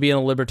don't want to be in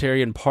a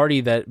libertarian party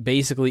that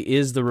basically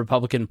is the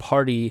Republican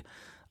Party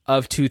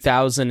of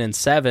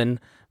 2007,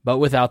 but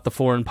without the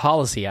foreign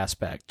policy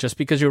aspect. Just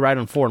because you're right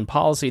on foreign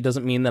policy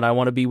doesn't mean that I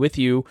want to be with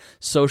you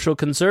social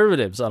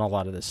conservatives on a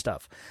lot of this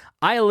stuff.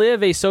 I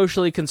live a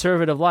socially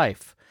conservative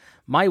life.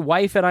 My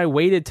wife and I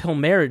waited till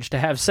marriage to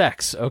have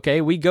sex, okay?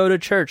 We go to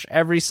church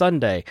every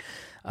Sunday.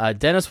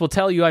 Dennis will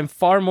tell you I'm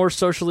far more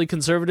socially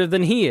conservative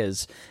than he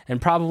is, and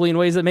probably in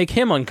ways that make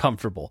him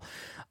uncomfortable.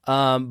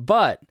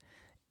 But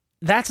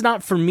that's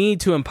not for me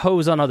to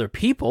impose on other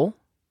people.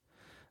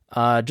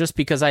 Just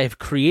because I have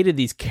created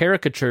these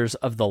caricatures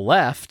of the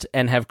left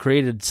and have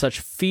created such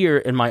fear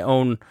in my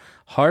own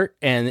heart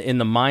and in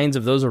the minds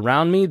of those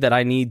around me that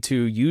I need to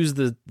use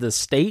the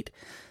state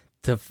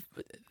to...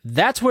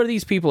 That's where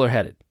these people are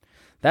headed.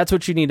 That's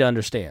what you need to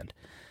understand.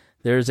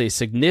 There's a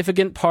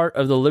significant part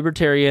of the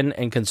libertarian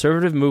and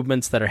conservative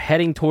movements that are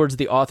heading towards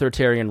the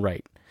authoritarian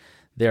right.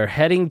 They're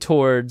heading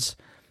towards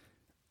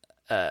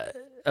a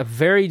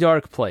very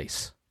dark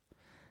place.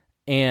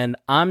 And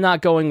I'm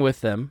not going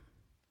with them.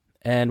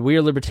 And We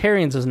Are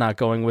Libertarians is not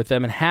going with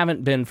them and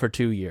haven't been for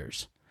 2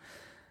 years.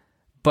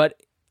 But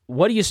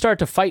what do you start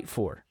to fight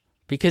for?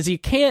 Because you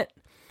can't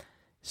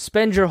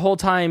spend your whole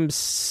time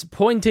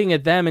pointing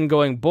at them and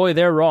going, boy,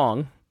 they're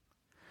wrong.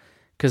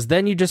 Because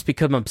then you just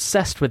become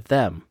obsessed with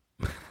them.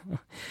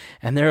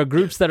 And there are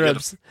groups that are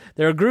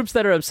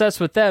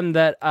obsessed with them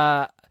that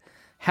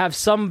have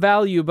some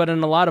value, but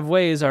in a lot of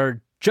ways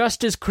are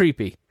just as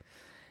creepy.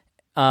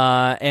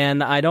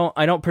 And I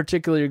don't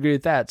particularly agree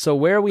with that. So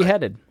where are we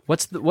headed?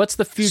 What's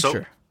the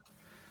future?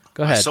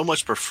 Go ahead. I so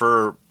much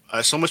prefer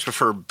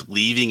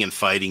believing and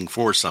fighting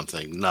for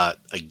something, not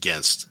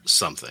against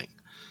something.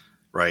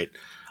 Right?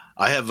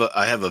 I have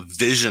a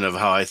vision of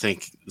how I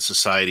think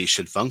society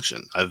should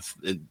function. I've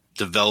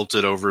developed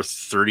it over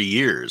 30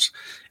 years.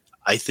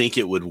 I think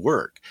it would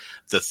work.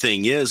 The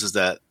thing is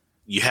that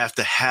you have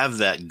to have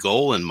that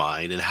goal in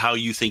mind and how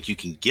you think you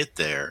can get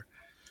there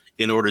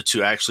in order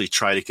to actually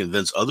try to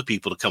convince other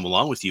people to come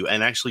along with you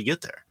and actually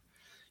get there.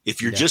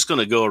 If you're just going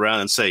to go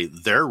around and say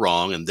they're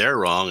wrong and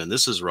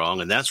this is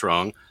wrong and that's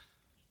wrong,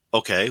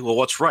 okay, well,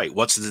 what's right?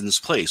 What's in its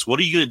place? What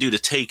are you going to do to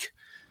take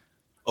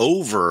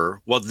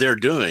over what they're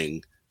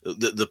doing?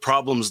 The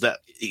problems that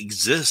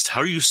exist,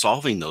 how are you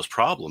solving those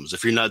problems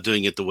if you're not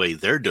doing it the way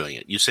they're doing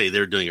it? You say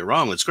they're doing it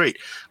wrong. That's great.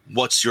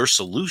 What's your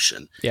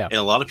solution? Yeah. And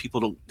a lot of people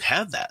don't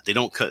have that. They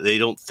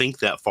don't think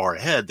that far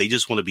ahead. They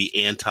just want to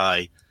be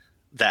anti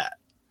that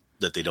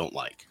they don't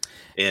like.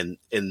 And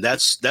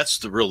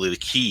that's really the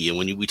key. And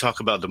when we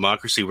talk about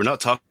democracy, we're not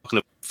talking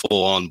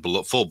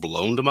about full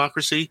blown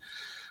democracy.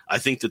 I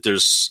think that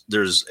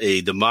there's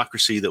a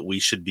democracy that we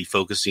should be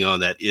focusing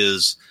on that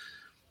is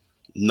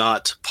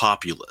not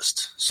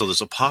populist. So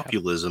there's a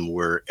populism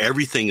where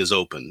everything is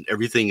open,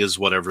 everything is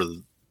whatever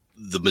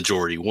the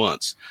majority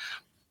wants,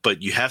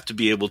 but you have to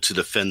be able to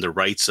defend the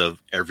rights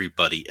of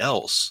everybody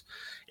else.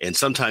 And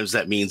sometimes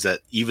that means that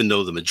even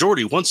though the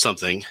majority wants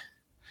something,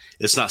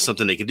 it's not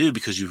something they can do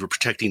because you were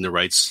protecting the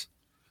rights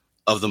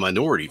of the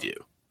minority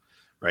view,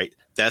 right?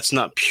 That's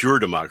not pure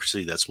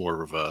democracy. That's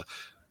more of a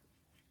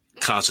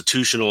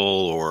constitutional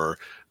or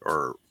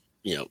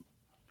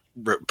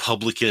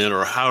Republican,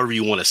 or however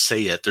you want to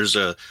say it. There's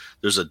a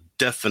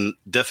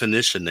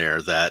definition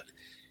there that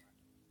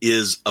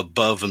is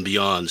above and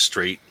beyond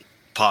straight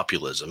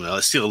populism. Now, I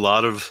see a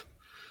lot of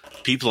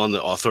people on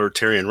the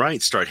authoritarian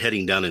right start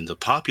heading down into the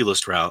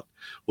populist route,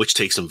 which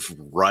takes them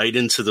right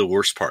into the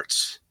worst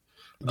parts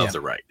of the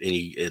right,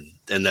 and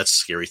that's a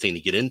scary thing to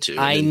get into.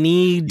 I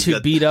need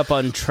to beat up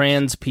on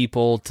trans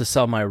people to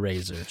sell my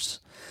razors.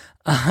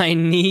 I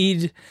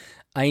need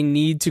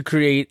to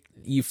create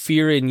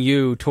fear in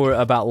you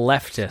about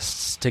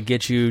leftists to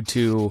get you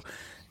to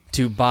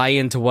buy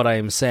into what I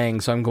am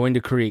saying. So I'm going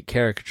to create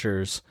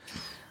caricatures.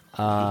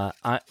 I've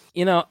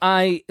been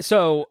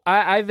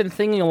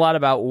thinking a lot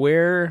about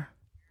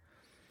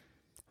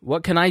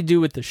what can I do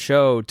with the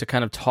show to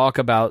kind of talk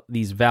about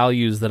these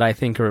values that I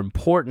think are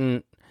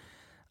important.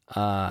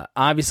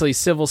 Obviously,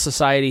 civil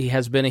society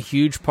has been a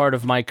huge part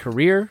of my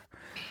career,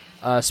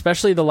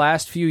 especially the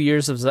last few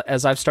years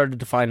as I've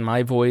started to find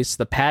my voice.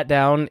 The Pat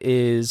Down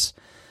is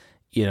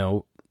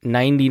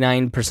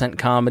 99%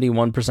 comedy,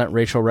 1%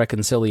 racial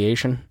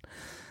reconciliation.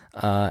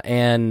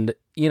 And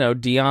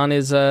Dion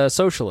is a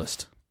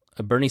socialist,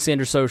 a Bernie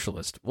Sanders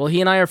socialist. Well, he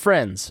and I are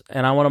friends,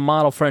 and I want to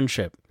model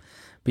friendship.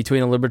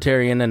 between a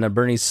libertarian and a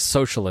Bernie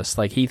socialist.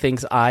 Like, he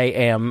thinks I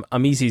am a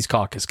Mises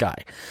Caucus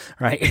guy,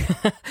 right?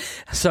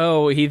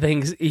 So he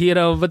thinks,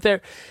 but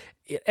they're,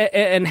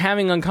 and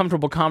having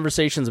uncomfortable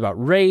conversations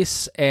about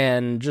race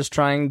and just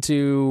trying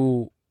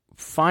to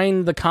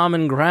find the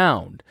common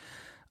ground.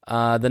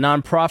 The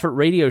nonprofit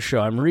radio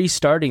show, I'm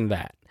restarting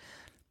that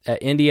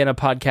at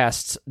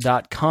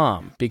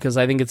indianapodcasts.com because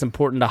I think it's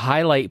important to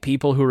highlight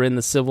people who are in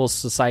the civil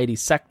society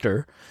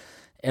sector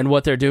and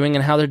what they're doing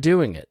and how they're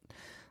doing it.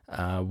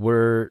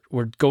 We're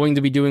going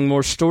to be doing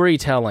more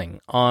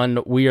storytelling on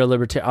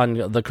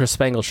on the Chris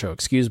Spangle Show,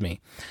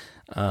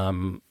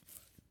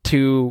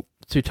 to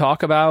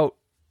talk about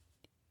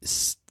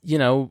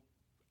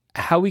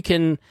how we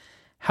can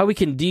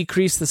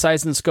decrease the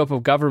size and scope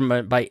of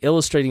government by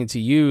illustrating to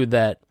you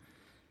that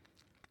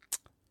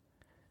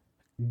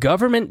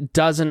government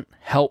doesn't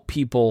help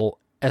people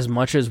as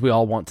much as we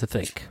all want to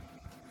think.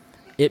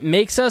 It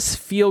makes us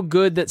feel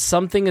good that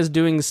something is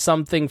doing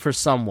something for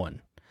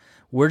someone.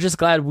 We're just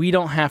glad we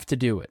don't have to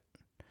do it.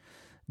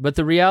 But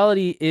the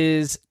reality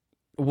is,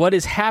 what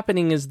is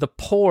happening is the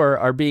poor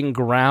are being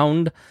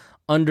ground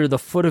under the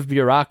foot of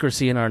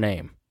bureaucracy in our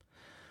name.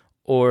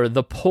 Or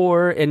the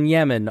poor in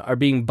Yemen are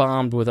being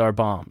bombed with our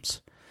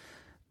bombs.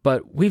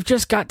 But we've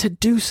just got to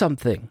do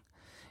something.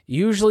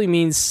 Usually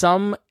means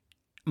some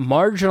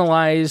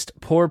marginalized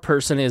poor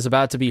person is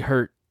about to be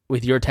hurt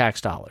with your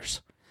tax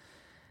dollars.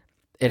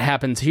 It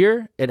happens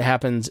here. It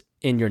happens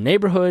in your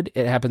neighborhood.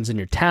 It happens in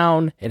your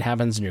town. It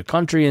happens in your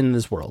country, in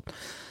this world.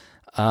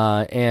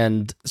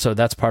 And so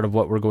that's part of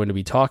what we're going to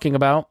be talking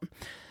about.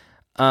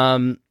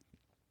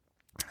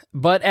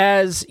 But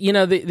as you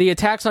know, the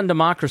attacks on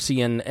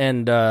democracy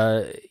and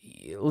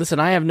listen,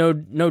 I have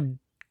no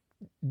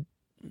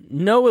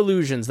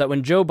illusions that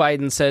when Joe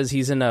Biden says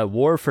he's in a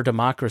war for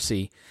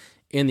democracy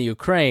in the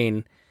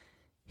Ukraine,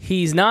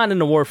 he's not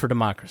in a war for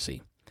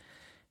democracy.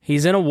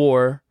 He's in a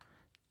war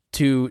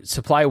to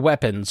supply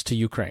weapons to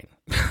Ukraine.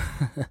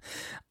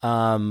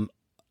 I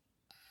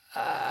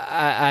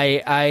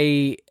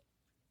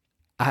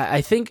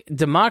think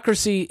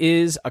democracy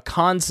is a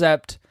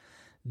concept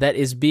that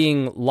is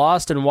being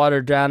lost and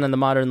watered down in the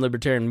modern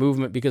libertarian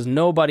movement because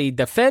nobody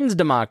defends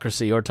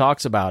democracy or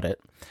talks about it.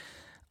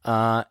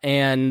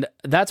 And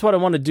that's what I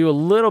want to do a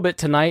little bit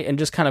tonight and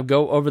just kind of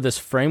go over this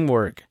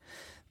framework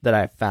that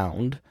I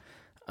found.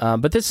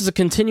 But this is a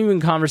continuing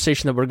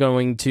conversation that we're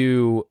going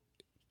to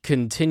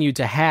continue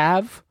to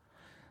have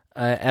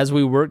as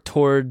we work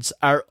towards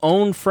our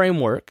own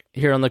framework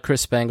here on the Chris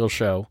Spangle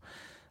Show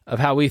of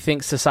how we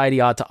think society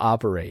ought to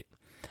operate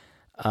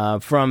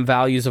from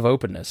values of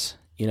openness.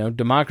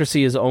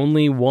 Democracy is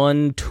only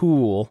one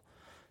tool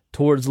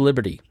towards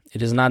liberty.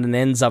 It is not an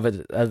ends of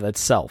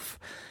itself.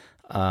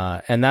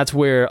 And that's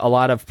where a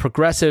lot of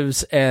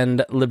progressives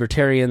and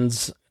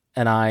libertarians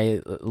and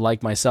I,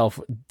 like myself,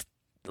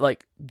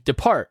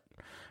 depart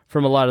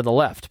from a lot of the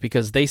left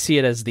because they see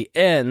it as the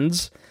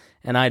ends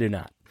and I do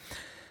not.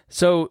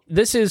 So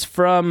this is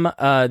from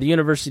the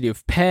University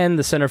of Penn,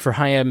 the Center for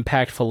High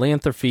Impact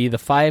Philanthropy, The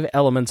 5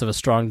 Elements of a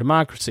Strong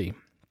Democracy.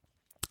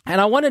 And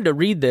I wanted to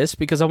read this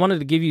because I wanted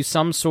to give you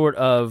some sort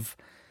of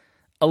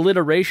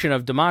alliteration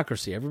of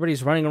democracy.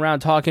 Everybody's running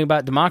around talking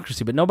about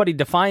democracy, but nobody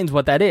defines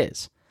what that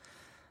is.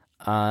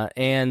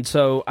 And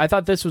so I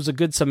thought this was a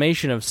good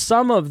summation of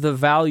some of the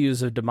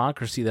values of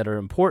democracy that are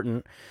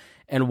important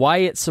and why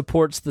it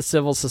supports the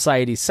civil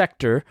society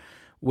sector,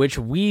 which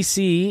we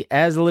see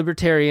as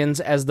libertarians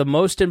as the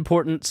most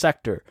important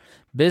sector.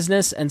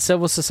 Business and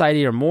civil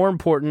society are more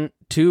important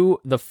to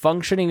the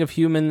functioning of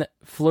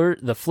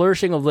the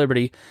flourishing of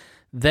liberty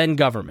than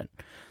government.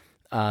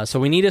 So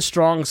we need a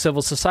strong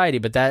civil society,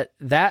 but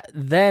that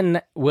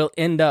then will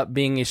end up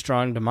being a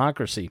strong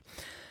democracy.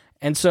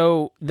 And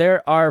so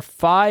there are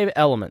 5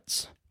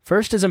 elements.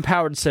 First is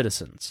empowered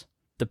citizens.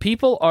 The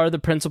people are the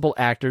principal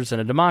actors in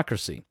a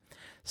democracy.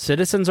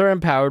 Citizens are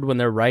empowered when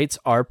their rights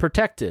are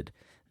protected.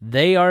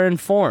 They are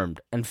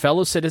informed, and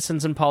fellow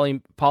citizens and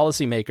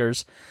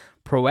policymakers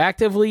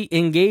proactively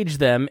engage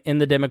them in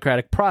the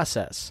democratic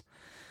process.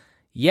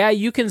 Yeah,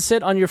 you can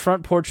sit on your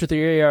front porch with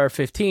your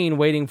AR-15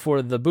 waiting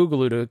for the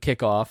boogaloo to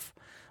kick off,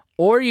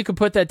 or you could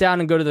put that down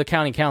and go to the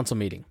county council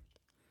meeting.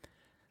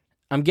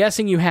 I'm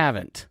guessing you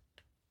haven't.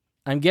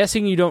 I'm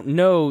guessing you don't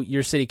know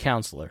your city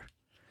councilor.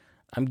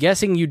 I'm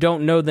guessing you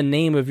don't know the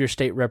name of your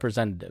state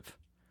representative.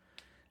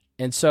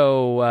 And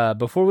so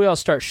before we all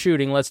start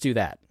shooting, let's do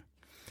that.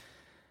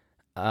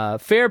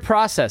 Fair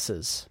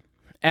processes.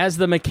 As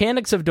the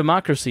mechanics of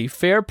democracy,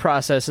 fair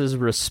processes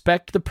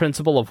respect the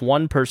principle of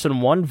one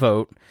person, one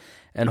vote,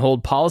 and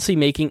hold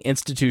policy-making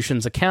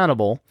institutions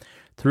accountable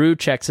through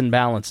checks and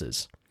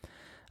balances.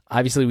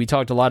 Obviously, we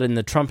talked a lot in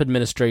the Trump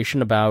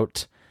administration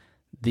about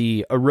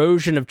the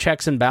erosion of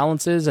checks and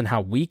balances and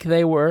how weak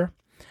they were,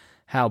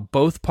 how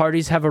both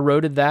parties have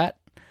eroded that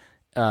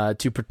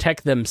to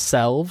protect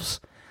themselves,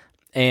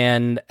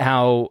 and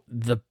how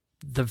the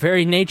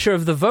very nature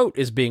of the vote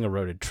is being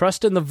eroded.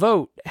 Trust in the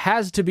vote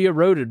has to be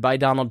eroded by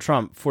Donald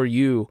Trump for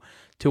you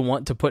to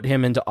want to put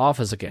him into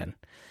office again.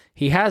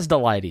 He has to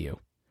lie to you.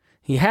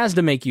 He has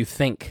to make you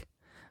think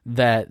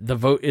that the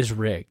vote is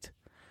rigged.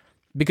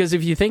 Because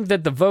if you think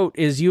that the vote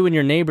is you and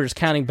your neighbors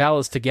counting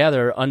ballots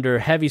together under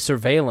heavy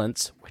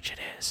surveillance, which it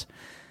is,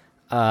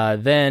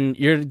 then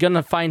you're going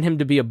to find him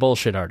to be a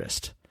bullshit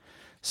artist.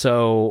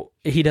 So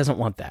he doesn't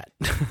want that.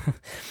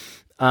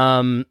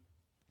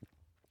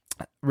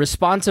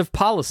 Responsive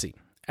policy.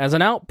 As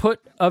an output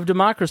of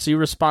democracy,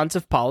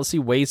 responsive policy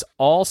weighs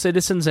all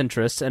citizens'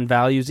 interests and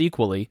values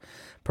equally,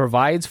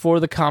 provides for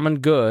the common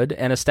good,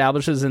 and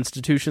establishes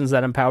institutions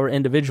that empower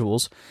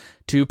individuals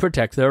to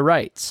protect their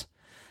rights.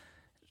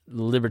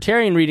 The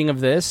libertarian reading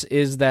of this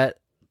is that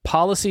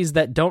policies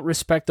that don't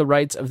respect the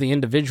rights of the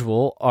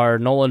individual are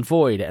null and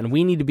void, and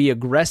we need to be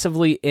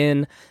aggressively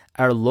in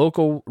our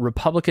local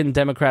Republican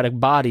Democratic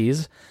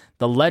bodies,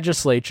 the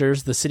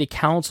legislatures, the city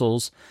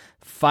councils,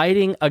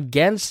 fighting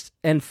against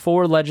and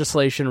for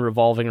legislation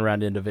revolving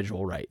around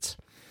individual rights.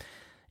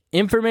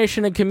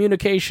 Information and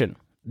communication.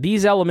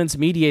 These elements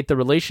mediate the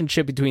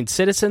relationship between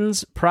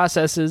citizens,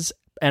 processes,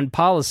 and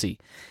policy.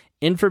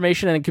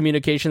 Information and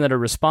communication that are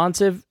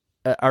responsive,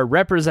 are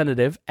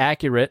representative,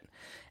 accurate,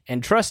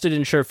 and trusted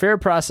ensure fair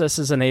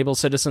processes enable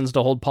citizens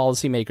to hold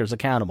policymakers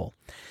accountable.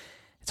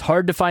 It's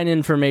hard to find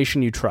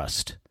information you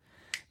trust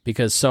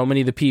because so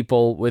many of the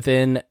people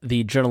within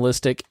the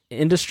journalistic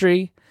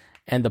industry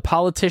and the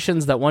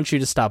politicians that want you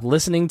to stop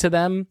listening to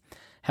them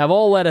have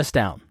all let us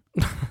down.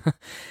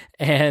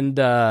 And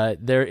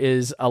there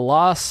is a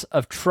loss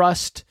of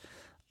trust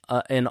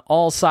in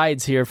all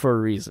sides here for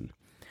a reason.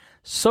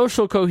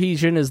 Social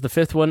cohesion is the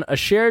fifth one. A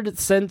shared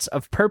sense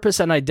of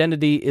purpose and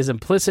identity is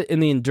implicit in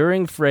the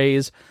enduring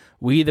phrase,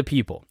 "we the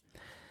people."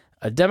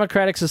 A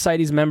democratic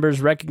society's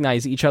members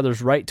recognize each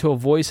other's right to a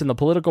voice in the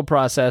political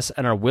process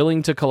and are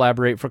willing to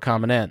collaborate for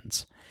common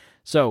ends.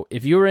 So,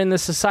 if you're in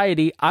this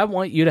society, I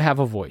want you to have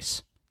a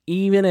voice,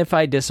 even if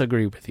I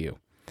disagree with you.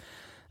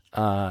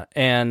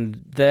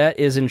 And that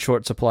is in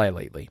short supply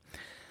lately.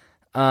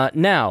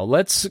 Now,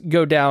 let's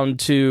go down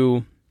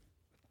to,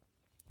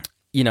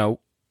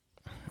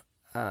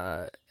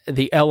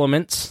 the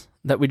elements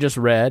that we just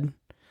read.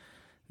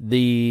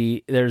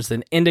 There's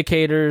an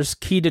indicators,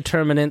 key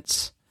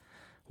determinants,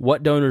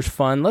 what donors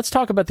fund. Let's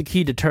talk about the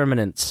key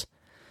determinants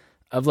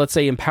of, let's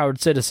say, empowered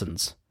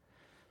citizens.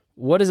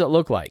 What does it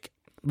look like?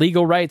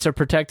 Legal rights are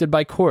protected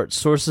by courts,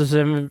 sources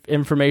of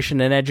information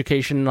and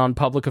education on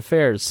public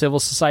affairs, civil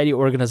society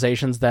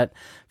organizations that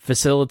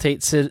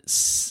facilitate,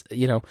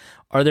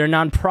 are there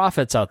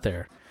nonprofits out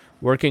there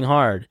working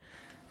hard?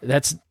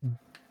 That's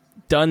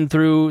done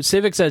through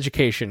civics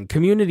education,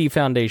 community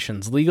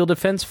foundations, legal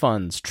defense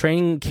funds,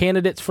 training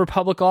candidates for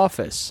public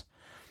office.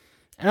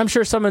 And I'm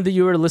sure some of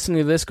you are listening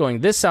to this going,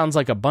 this sounds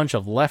like a bunch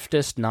of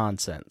leftist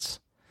nonsense.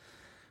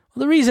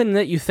 Well, the reason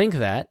that you think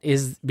that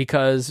is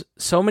because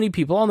so many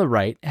people on the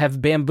right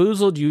have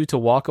bamboozled you to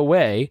walk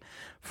away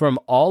from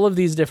all of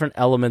these different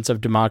elements of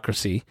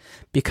democracy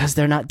because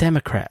they're not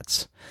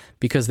Democrats,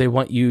 because they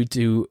want you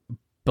to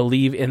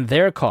believe in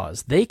their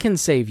cause. They can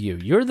save you.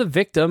 You're the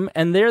victim,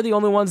 and they're the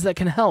only ones that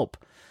can help.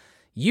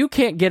 You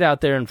can't get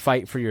out there and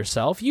fight for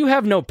yourself. You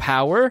have no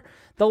power.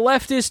 The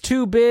left is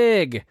too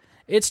big.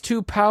 It's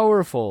too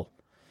powerful.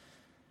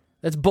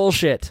 That's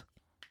bullshit.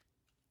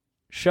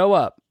 Show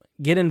up.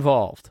 Get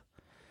involved.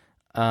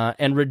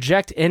 And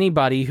reject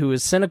anybody who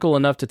is cynical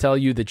enough to tell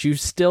you that you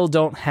still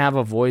don't have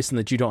a voice and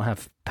that you don't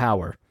have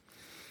power.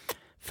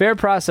 Fair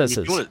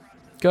processes.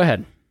 Go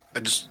ahead. I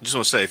just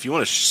want to say, if you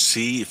want to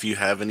see if you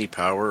have any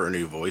power or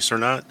any voice or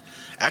not,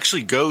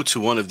 actually go to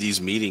one of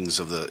these meetings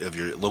of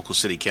your local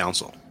city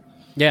council.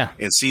 Yeah.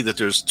 And see that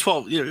there's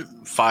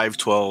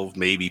 12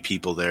 maybe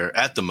people there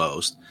at the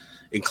most,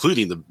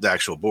 including the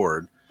actual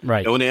board.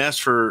 Right. And when they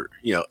ask for,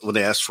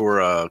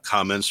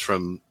 comments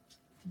from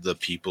the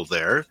people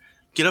there,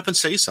 get up and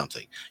say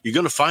something. You're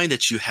going to find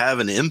that you have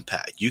an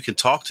impact. You can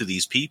talk to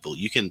these people.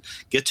 You can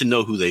get to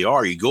know who they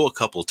are. You go a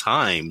couple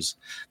times,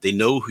 they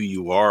know who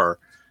you are.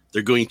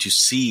 They're going to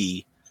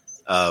see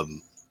that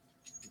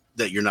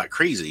you're not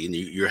crazy and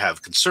you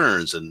have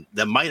concerns, and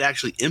that might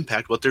actually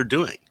impact what they're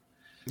doing.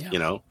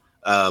 Yeah.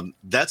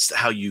 That's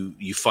how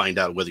you find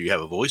out whether you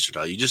have a voice or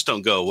not. You just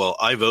don't go, well,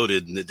 I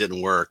voted and it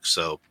didn't work,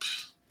 so.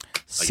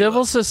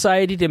 Civil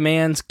society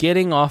demands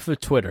getting off of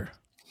Twitter.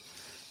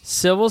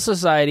 Civil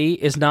society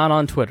is not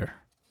on Twitter.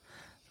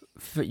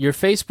 Your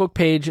Facebook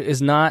page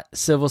is not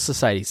civil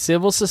society.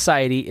 Civil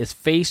society is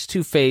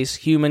face-to-face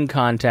human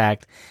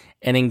contact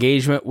and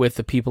engagement with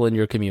the people in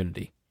your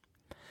community.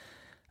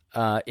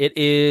 It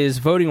is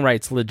voting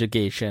rights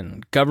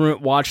litigation,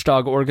 government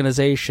watchdog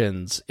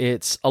organizations,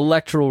 it's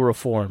electoral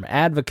reform,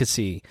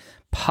 advocacy,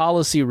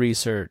 policy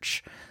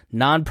research,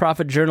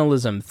 nonprofit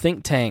journalism,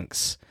 think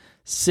tanks,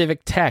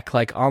 civic tech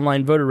like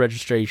online voter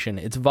registration,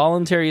 it's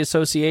voluntary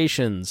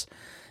associations,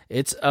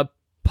 it's a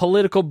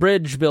political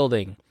bridge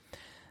building.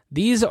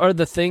 These are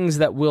the things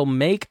that will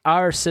make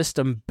our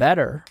system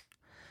better.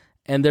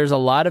 And there's a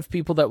lot of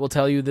people that will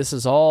tell you this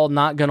is all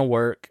not going to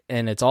work,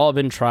 and it's all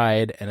been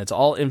tried, and it's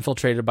all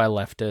infiltrated by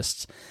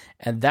leftists.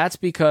 And that's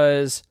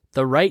because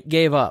the right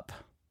gave up.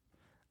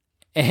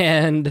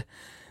 And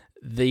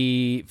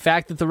The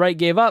fact that the right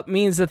gave up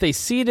means that they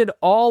ceded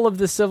all of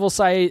the civil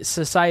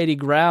society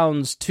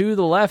grounds to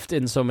the left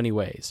in so many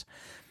ways.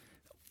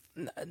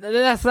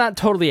 That's not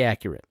totally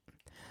accurate,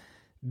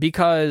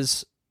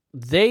 because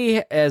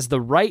they, as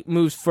the right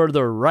moves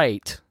further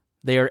right,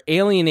 they are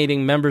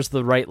alienating members of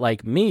the right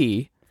like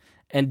me,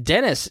 and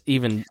Dennis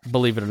even,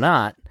 believe it or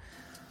not,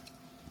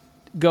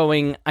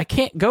 going, I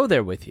can't go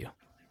there with you.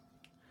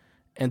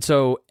 And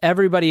so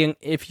everybody,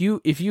 if you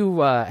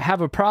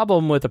have a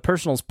problem with a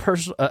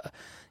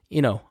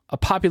a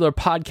popular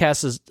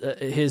podcast's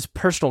his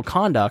personal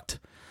conduct,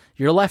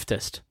 you're a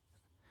leftist.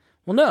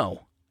 Well,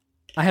 no,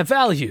 I have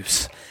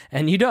values,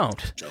 and you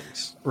don't.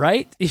 Jealous.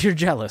 Right? You're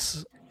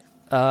jealous.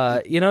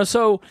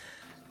 So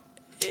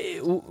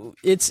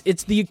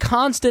it's the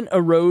constant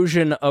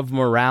erosion of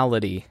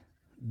morality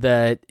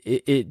that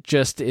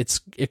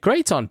it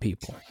grates on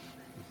people.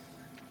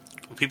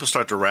 People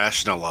start to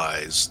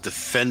rationalize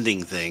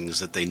defending things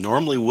that they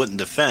normally wouldn't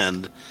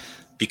defend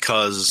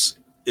because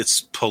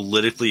it's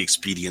politically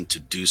expedient to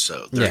do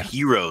so. They're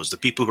heroes, the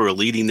people who are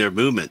leading their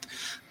movement.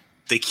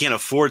 They can't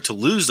afford to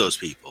lose those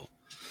people.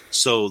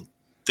 So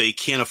they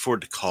can't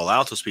afford to call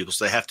out those people.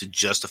 So they have to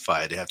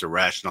justify it. They have to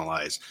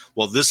rationalize,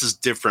 well, this is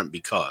different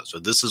because,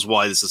 or this is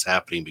why this is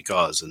happening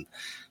because. And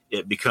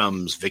it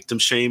becomes victim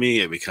shaming.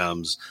 It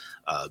becomes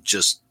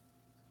just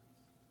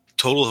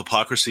total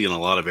hypocrisy in a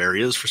lot of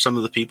areas for some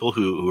of the people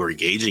who are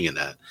engaging in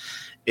that.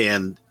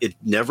 And it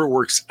never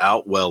works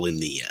out well in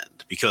the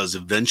end, because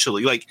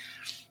eventually, like,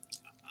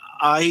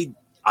 I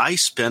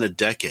spent a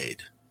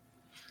decade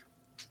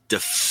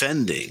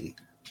defending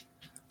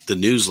the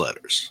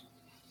newsletters,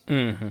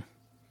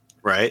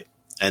 right?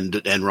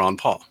 And Ron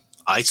Paul.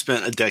 I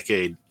spent a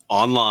decade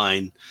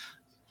online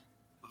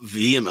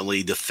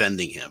vehemently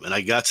defending him. And I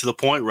got to the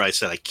point where I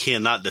said, I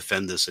cannot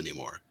defend this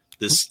anymore.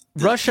 This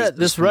Russia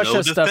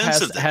stuff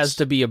has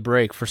to be a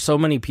break for so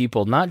many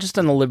people, not just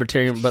in the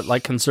libertarian, but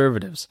like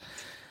conservatives,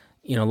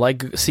 like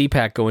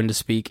CPAC going to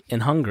speak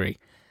in Hungary.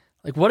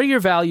 Like, what are your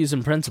values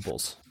and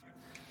principles?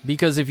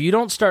 Because if you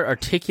don't start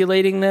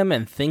articulating them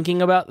and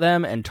thinking about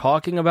them and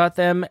talking about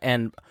them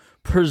and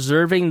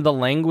preserving the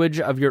language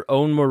of your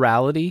own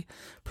morality,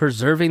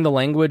 preserving the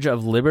language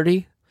of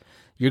liberty,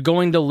 you're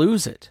going to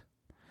lose it.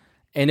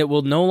 And it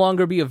will no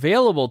longer be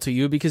available to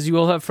you because you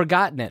will have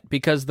forgotten it.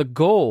 Because the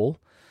goal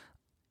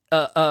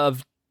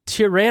of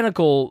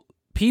tyrannical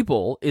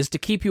people is to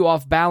keep you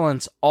off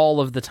balance all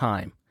of the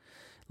time.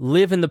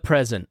 Live in the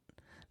present.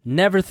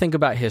 Never think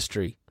about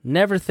history.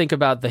 Never think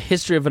about the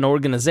history of an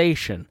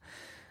organization.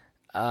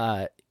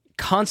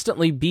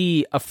 Constantly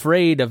be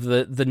afraid of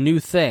the new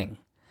thing.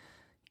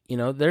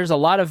 There's a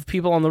lot of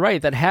people on the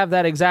right that have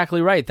that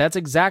exactly right. That's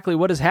exactly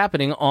what is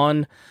happening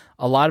on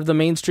a lot of the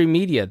mainstream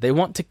media. They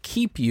want to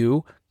keep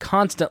you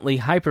constantly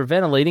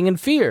hyperventilating in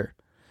fear,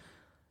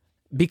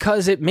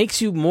 because it makes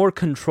you more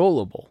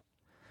controllable,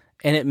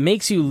 and it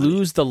makes you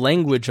lose the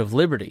language of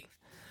liberty.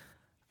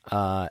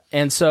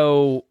 And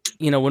so,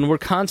 when we're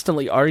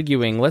constantly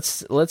arguing,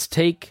 let's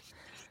take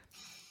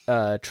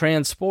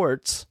trans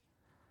sports.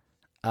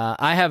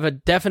 I have a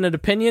definite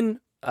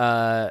opinion.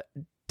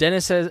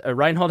 Dennis says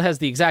Reinhold has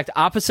the exact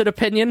opposite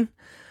opinion.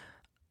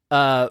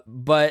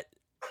 But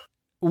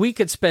we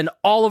could spend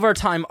all of our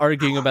time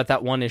arguing about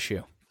that one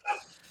issue.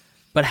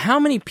 But how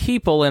many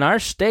people in our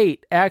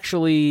state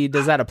actually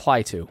does that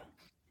apply to?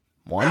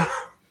 1,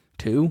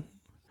 2,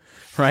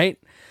 right?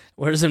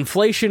 Whereas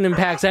inflation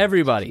impacts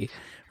everybody,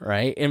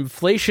 right?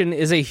 Inflation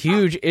is a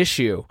huge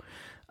issue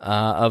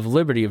of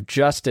liberty, of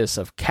justice,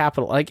 of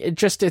capital. Like,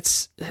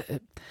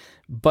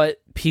 but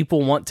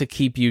people want to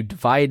keep you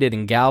divided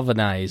and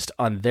galvanized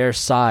on their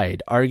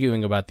side,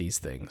 arguing about these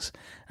things.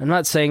 I'm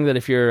not saying that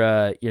if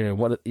you're,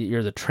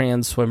 you're the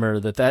trans swimmer,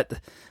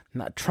 that I'm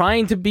not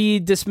trying to be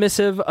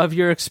dismissive of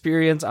your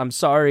experience. I'm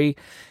sorry.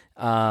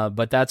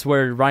 But that's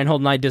where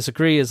Reinhold and I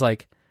disagree, is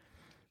like,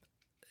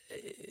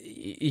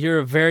 you're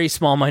a very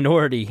small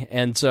minority.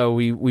 And so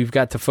we've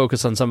got to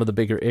focus on some of the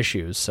bigger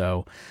issues.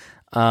 So,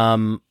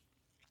 and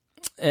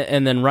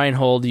then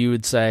Reinhold, you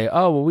would say,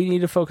 oh, well, we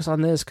need to focus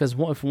on this because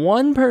if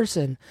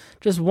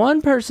just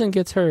one person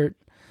gets hurt,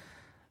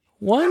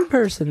 one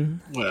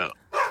person. Well,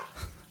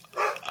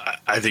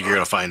 I think you're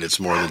going to find it's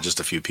more than just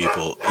a few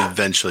people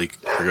eventually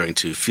are going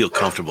to feel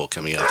comfortable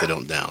coming out. They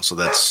don't now. So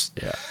that's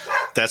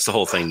the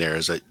whole thing there,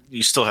 is that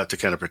you still have to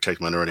kind of protect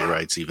minority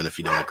rights, even if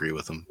you don't agree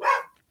with them.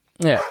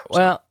 Yeah.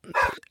 Well,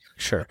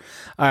 sure.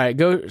 All right.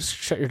 Go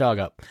shut your dog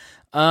up.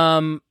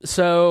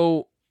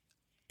 So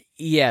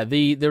yeah,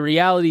 the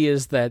reality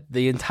is that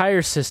the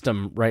entire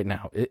system right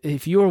now,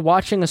 if you are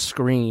watching a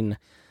screen,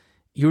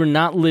 you are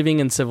not living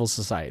in civil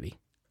society.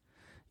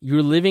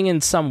 You're living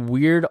in some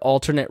weird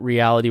alternate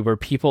reality where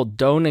people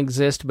don't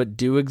exist but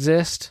do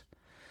exist.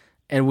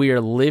 And we are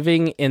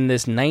living in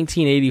this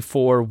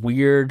 1984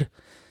 weird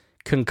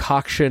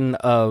concoction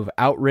of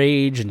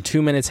outrage and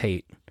 2 minutes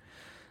hate.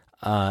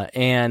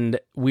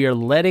 And we are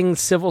letting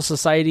civil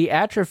society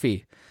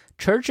atrophy.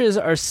 Churches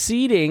are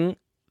ceding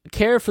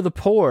care for the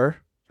poor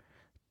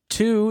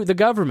to the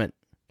government.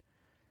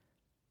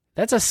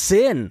 That's a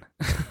sin.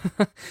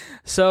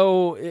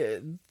 So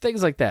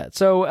things like that.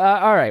 So,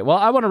 all right. Well,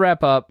 I want to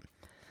wrap up.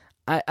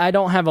 I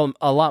don't have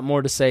a lot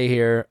more to say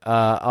here.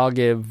 I'll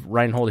give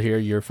Reinhold here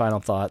your final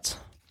thoughts.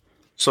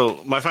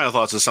 So my final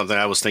thoughts is something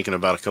I was thinking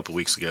about a couple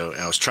weeks ago,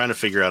 and I was trying to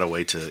figure out a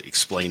way to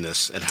explain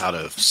this and how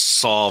to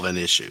solve an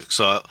issue.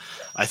 So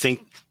I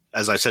think,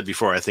 as I said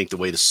before, I think the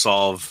way to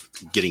solve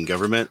getting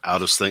government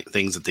out of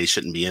things that they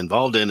shouldn't be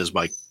involved in is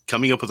by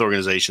coming up with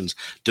organizations,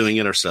 doing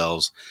it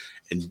ourselves,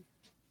 and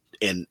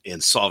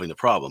solving the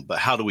problem. But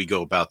how do we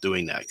go about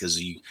doing that? Because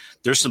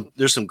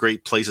there's some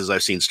great places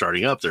I've seen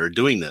starting up that are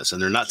doing this, and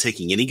they're not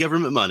taking any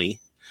government money,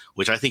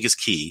 which I think is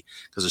key.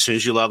 Because as soon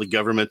as you allow the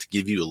government to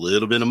give you a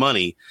little bit of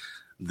money,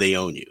 they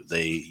own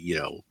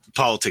you.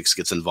 Politics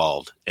gets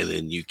involved, and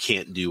then you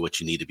can't do what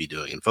you need to be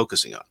doing and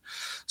focusing on.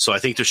 So I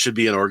think there should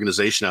be an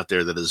organization out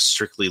there that is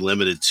strictly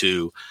limited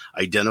to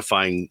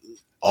identifying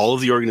all of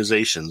the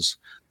organizations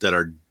that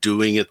are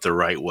doing it the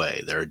right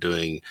way. They're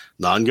doing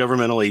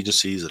non-governmental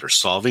agencies that are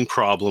solving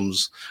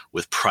problems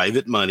with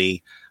private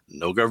money,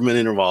 no government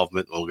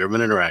involvement, no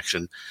government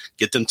interaction.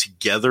 Get them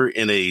together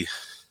in a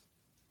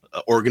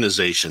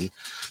organization,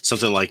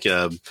 something like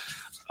a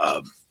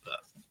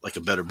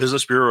Better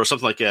Business Bureau or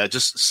something like that.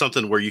 Just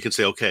something where you can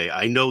say, okay,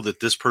 I know that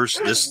this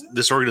person,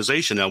 this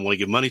organization I want to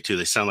give money to,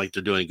 they sound like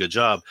they're doing a good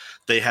job.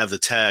 They have the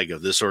tag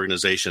of this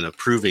organization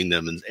approving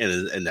them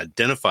and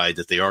identified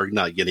that they are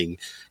not getting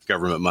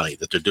government money,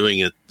 that they're doing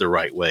it the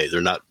right way.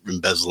 They're not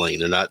embezzling.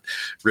 They're not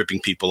ripping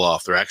people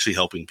off. They're actually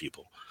helping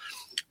people.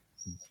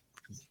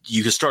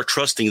 You can start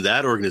trusting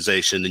that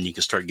organization, and you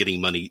can start getting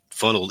money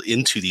funneled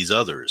into these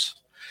others.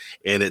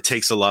 And it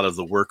takes a lot of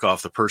the work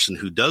off the person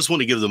who does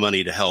want to give the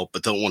money to help,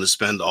 but don't want to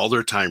spend all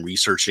their time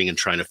researching and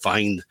trying to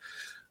find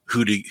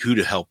who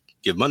to help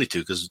give money to,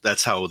 because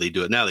that's how they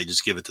do it now. They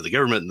just give it to the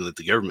government and let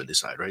the government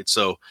decide, right?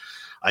 So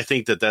I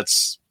think that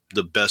that's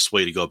the best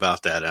way to go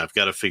about that. And I've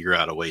got to figure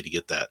out a way to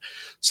get that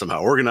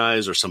somehow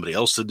organized, or somebody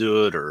else to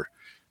do it, or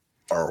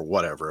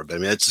whatever. I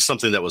mean, it's just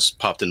something that was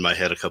popped in my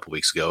head a couple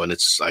weeks ago, and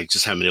I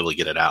just haven't been able to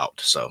get it out.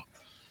 So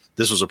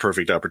this was a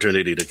perfect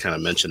opportunity to kind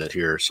of mention it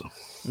here. So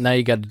now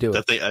you got to do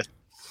it.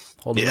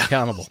 Hold them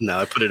accountable. No,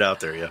 I put it out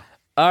there. Yeah.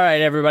 All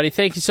right, everybody.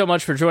 Thank you so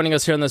much for joining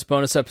us here on this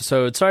bonus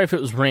episode. Sorry if it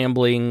was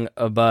rambling,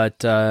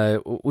 but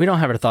we don't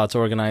have our thoughts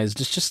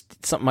organized. It's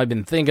just something I've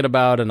been thinking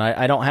about, and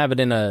I don't have it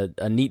in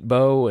a neat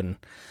bow, and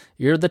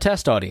you're the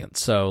test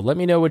audience. So let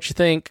me know what you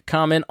think.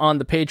 Comment on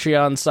the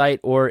Patreon site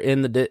or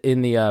in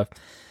the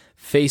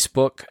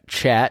Facebook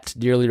chat,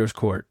 Dear Leaders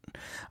Court.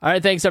 All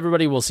right, thanks,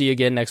 everybody. We'll see you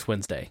again next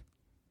Wednesday.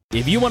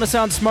 If you want to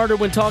sound smarter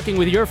when talking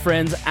with your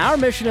friends, our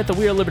mission at the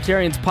We Are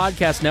Libertarians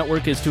Podcast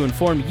Network is to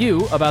inform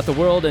you about the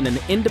world in an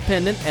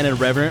independent and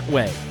irreverent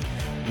way.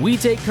 We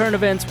take current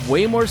events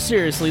way more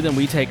seriously than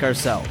we take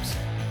ourselves.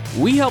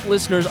 We help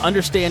listeners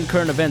understand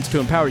current events to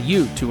empower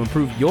you to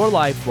improve your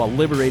life while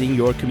liberating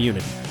your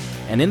community.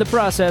 And in the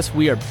process,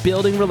 we are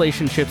building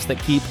relationships that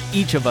keep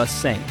each of us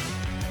sane.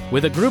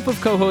 With a group of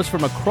co-hosts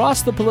from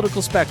across the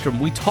political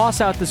spectrum, we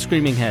toss out the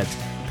screaming heads,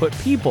 put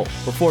people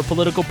before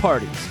political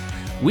parties.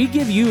 We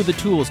give you the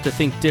tools to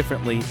think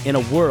differently in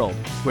a world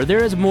where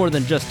there is more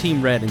than just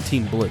Team Red and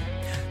Team Blue.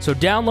 So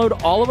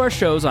download all of our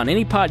shows on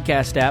any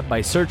podcast app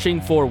by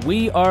searching for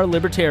We Are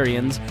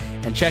Libertarians,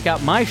 and check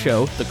out my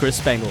show, The Chris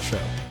Spangle Show.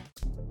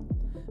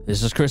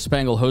 This is Chris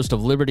Spangle, host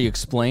of Liberty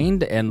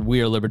Explained and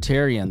We Are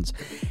Libertarians.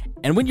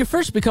 And when you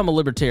first become a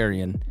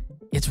libertarian,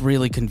 it's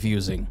really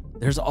confusing.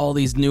 There's all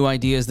these new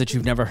ideas that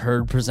you've never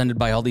heard presented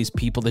by all these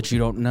people that you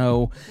don't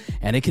know,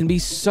 and it can be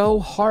so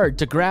hard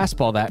to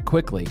grasp all that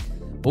quickly.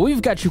 But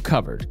we've got you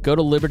covered. Go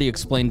to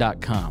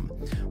libertyexplained.com.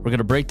 We're going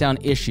to break down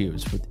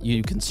issues.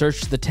 You can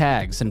search the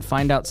tags and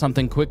find out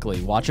something quickly,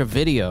 watch a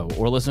video,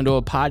 or listen to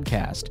a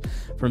podcast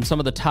from some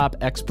of the top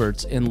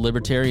experts in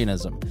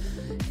libertarianism.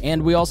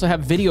 And we also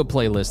have video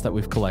playlists that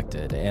we've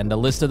collected and a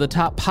list of the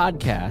top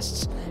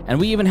podcasts. And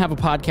we even have a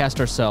podcast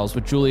ourselves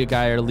with Julia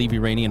Geyer, Levy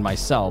Rainey, and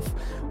myself,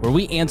 where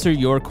we answer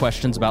your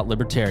questions about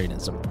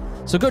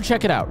libertarianism. So go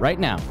check it out right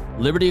now,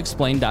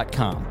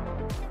 libertyexplained.com.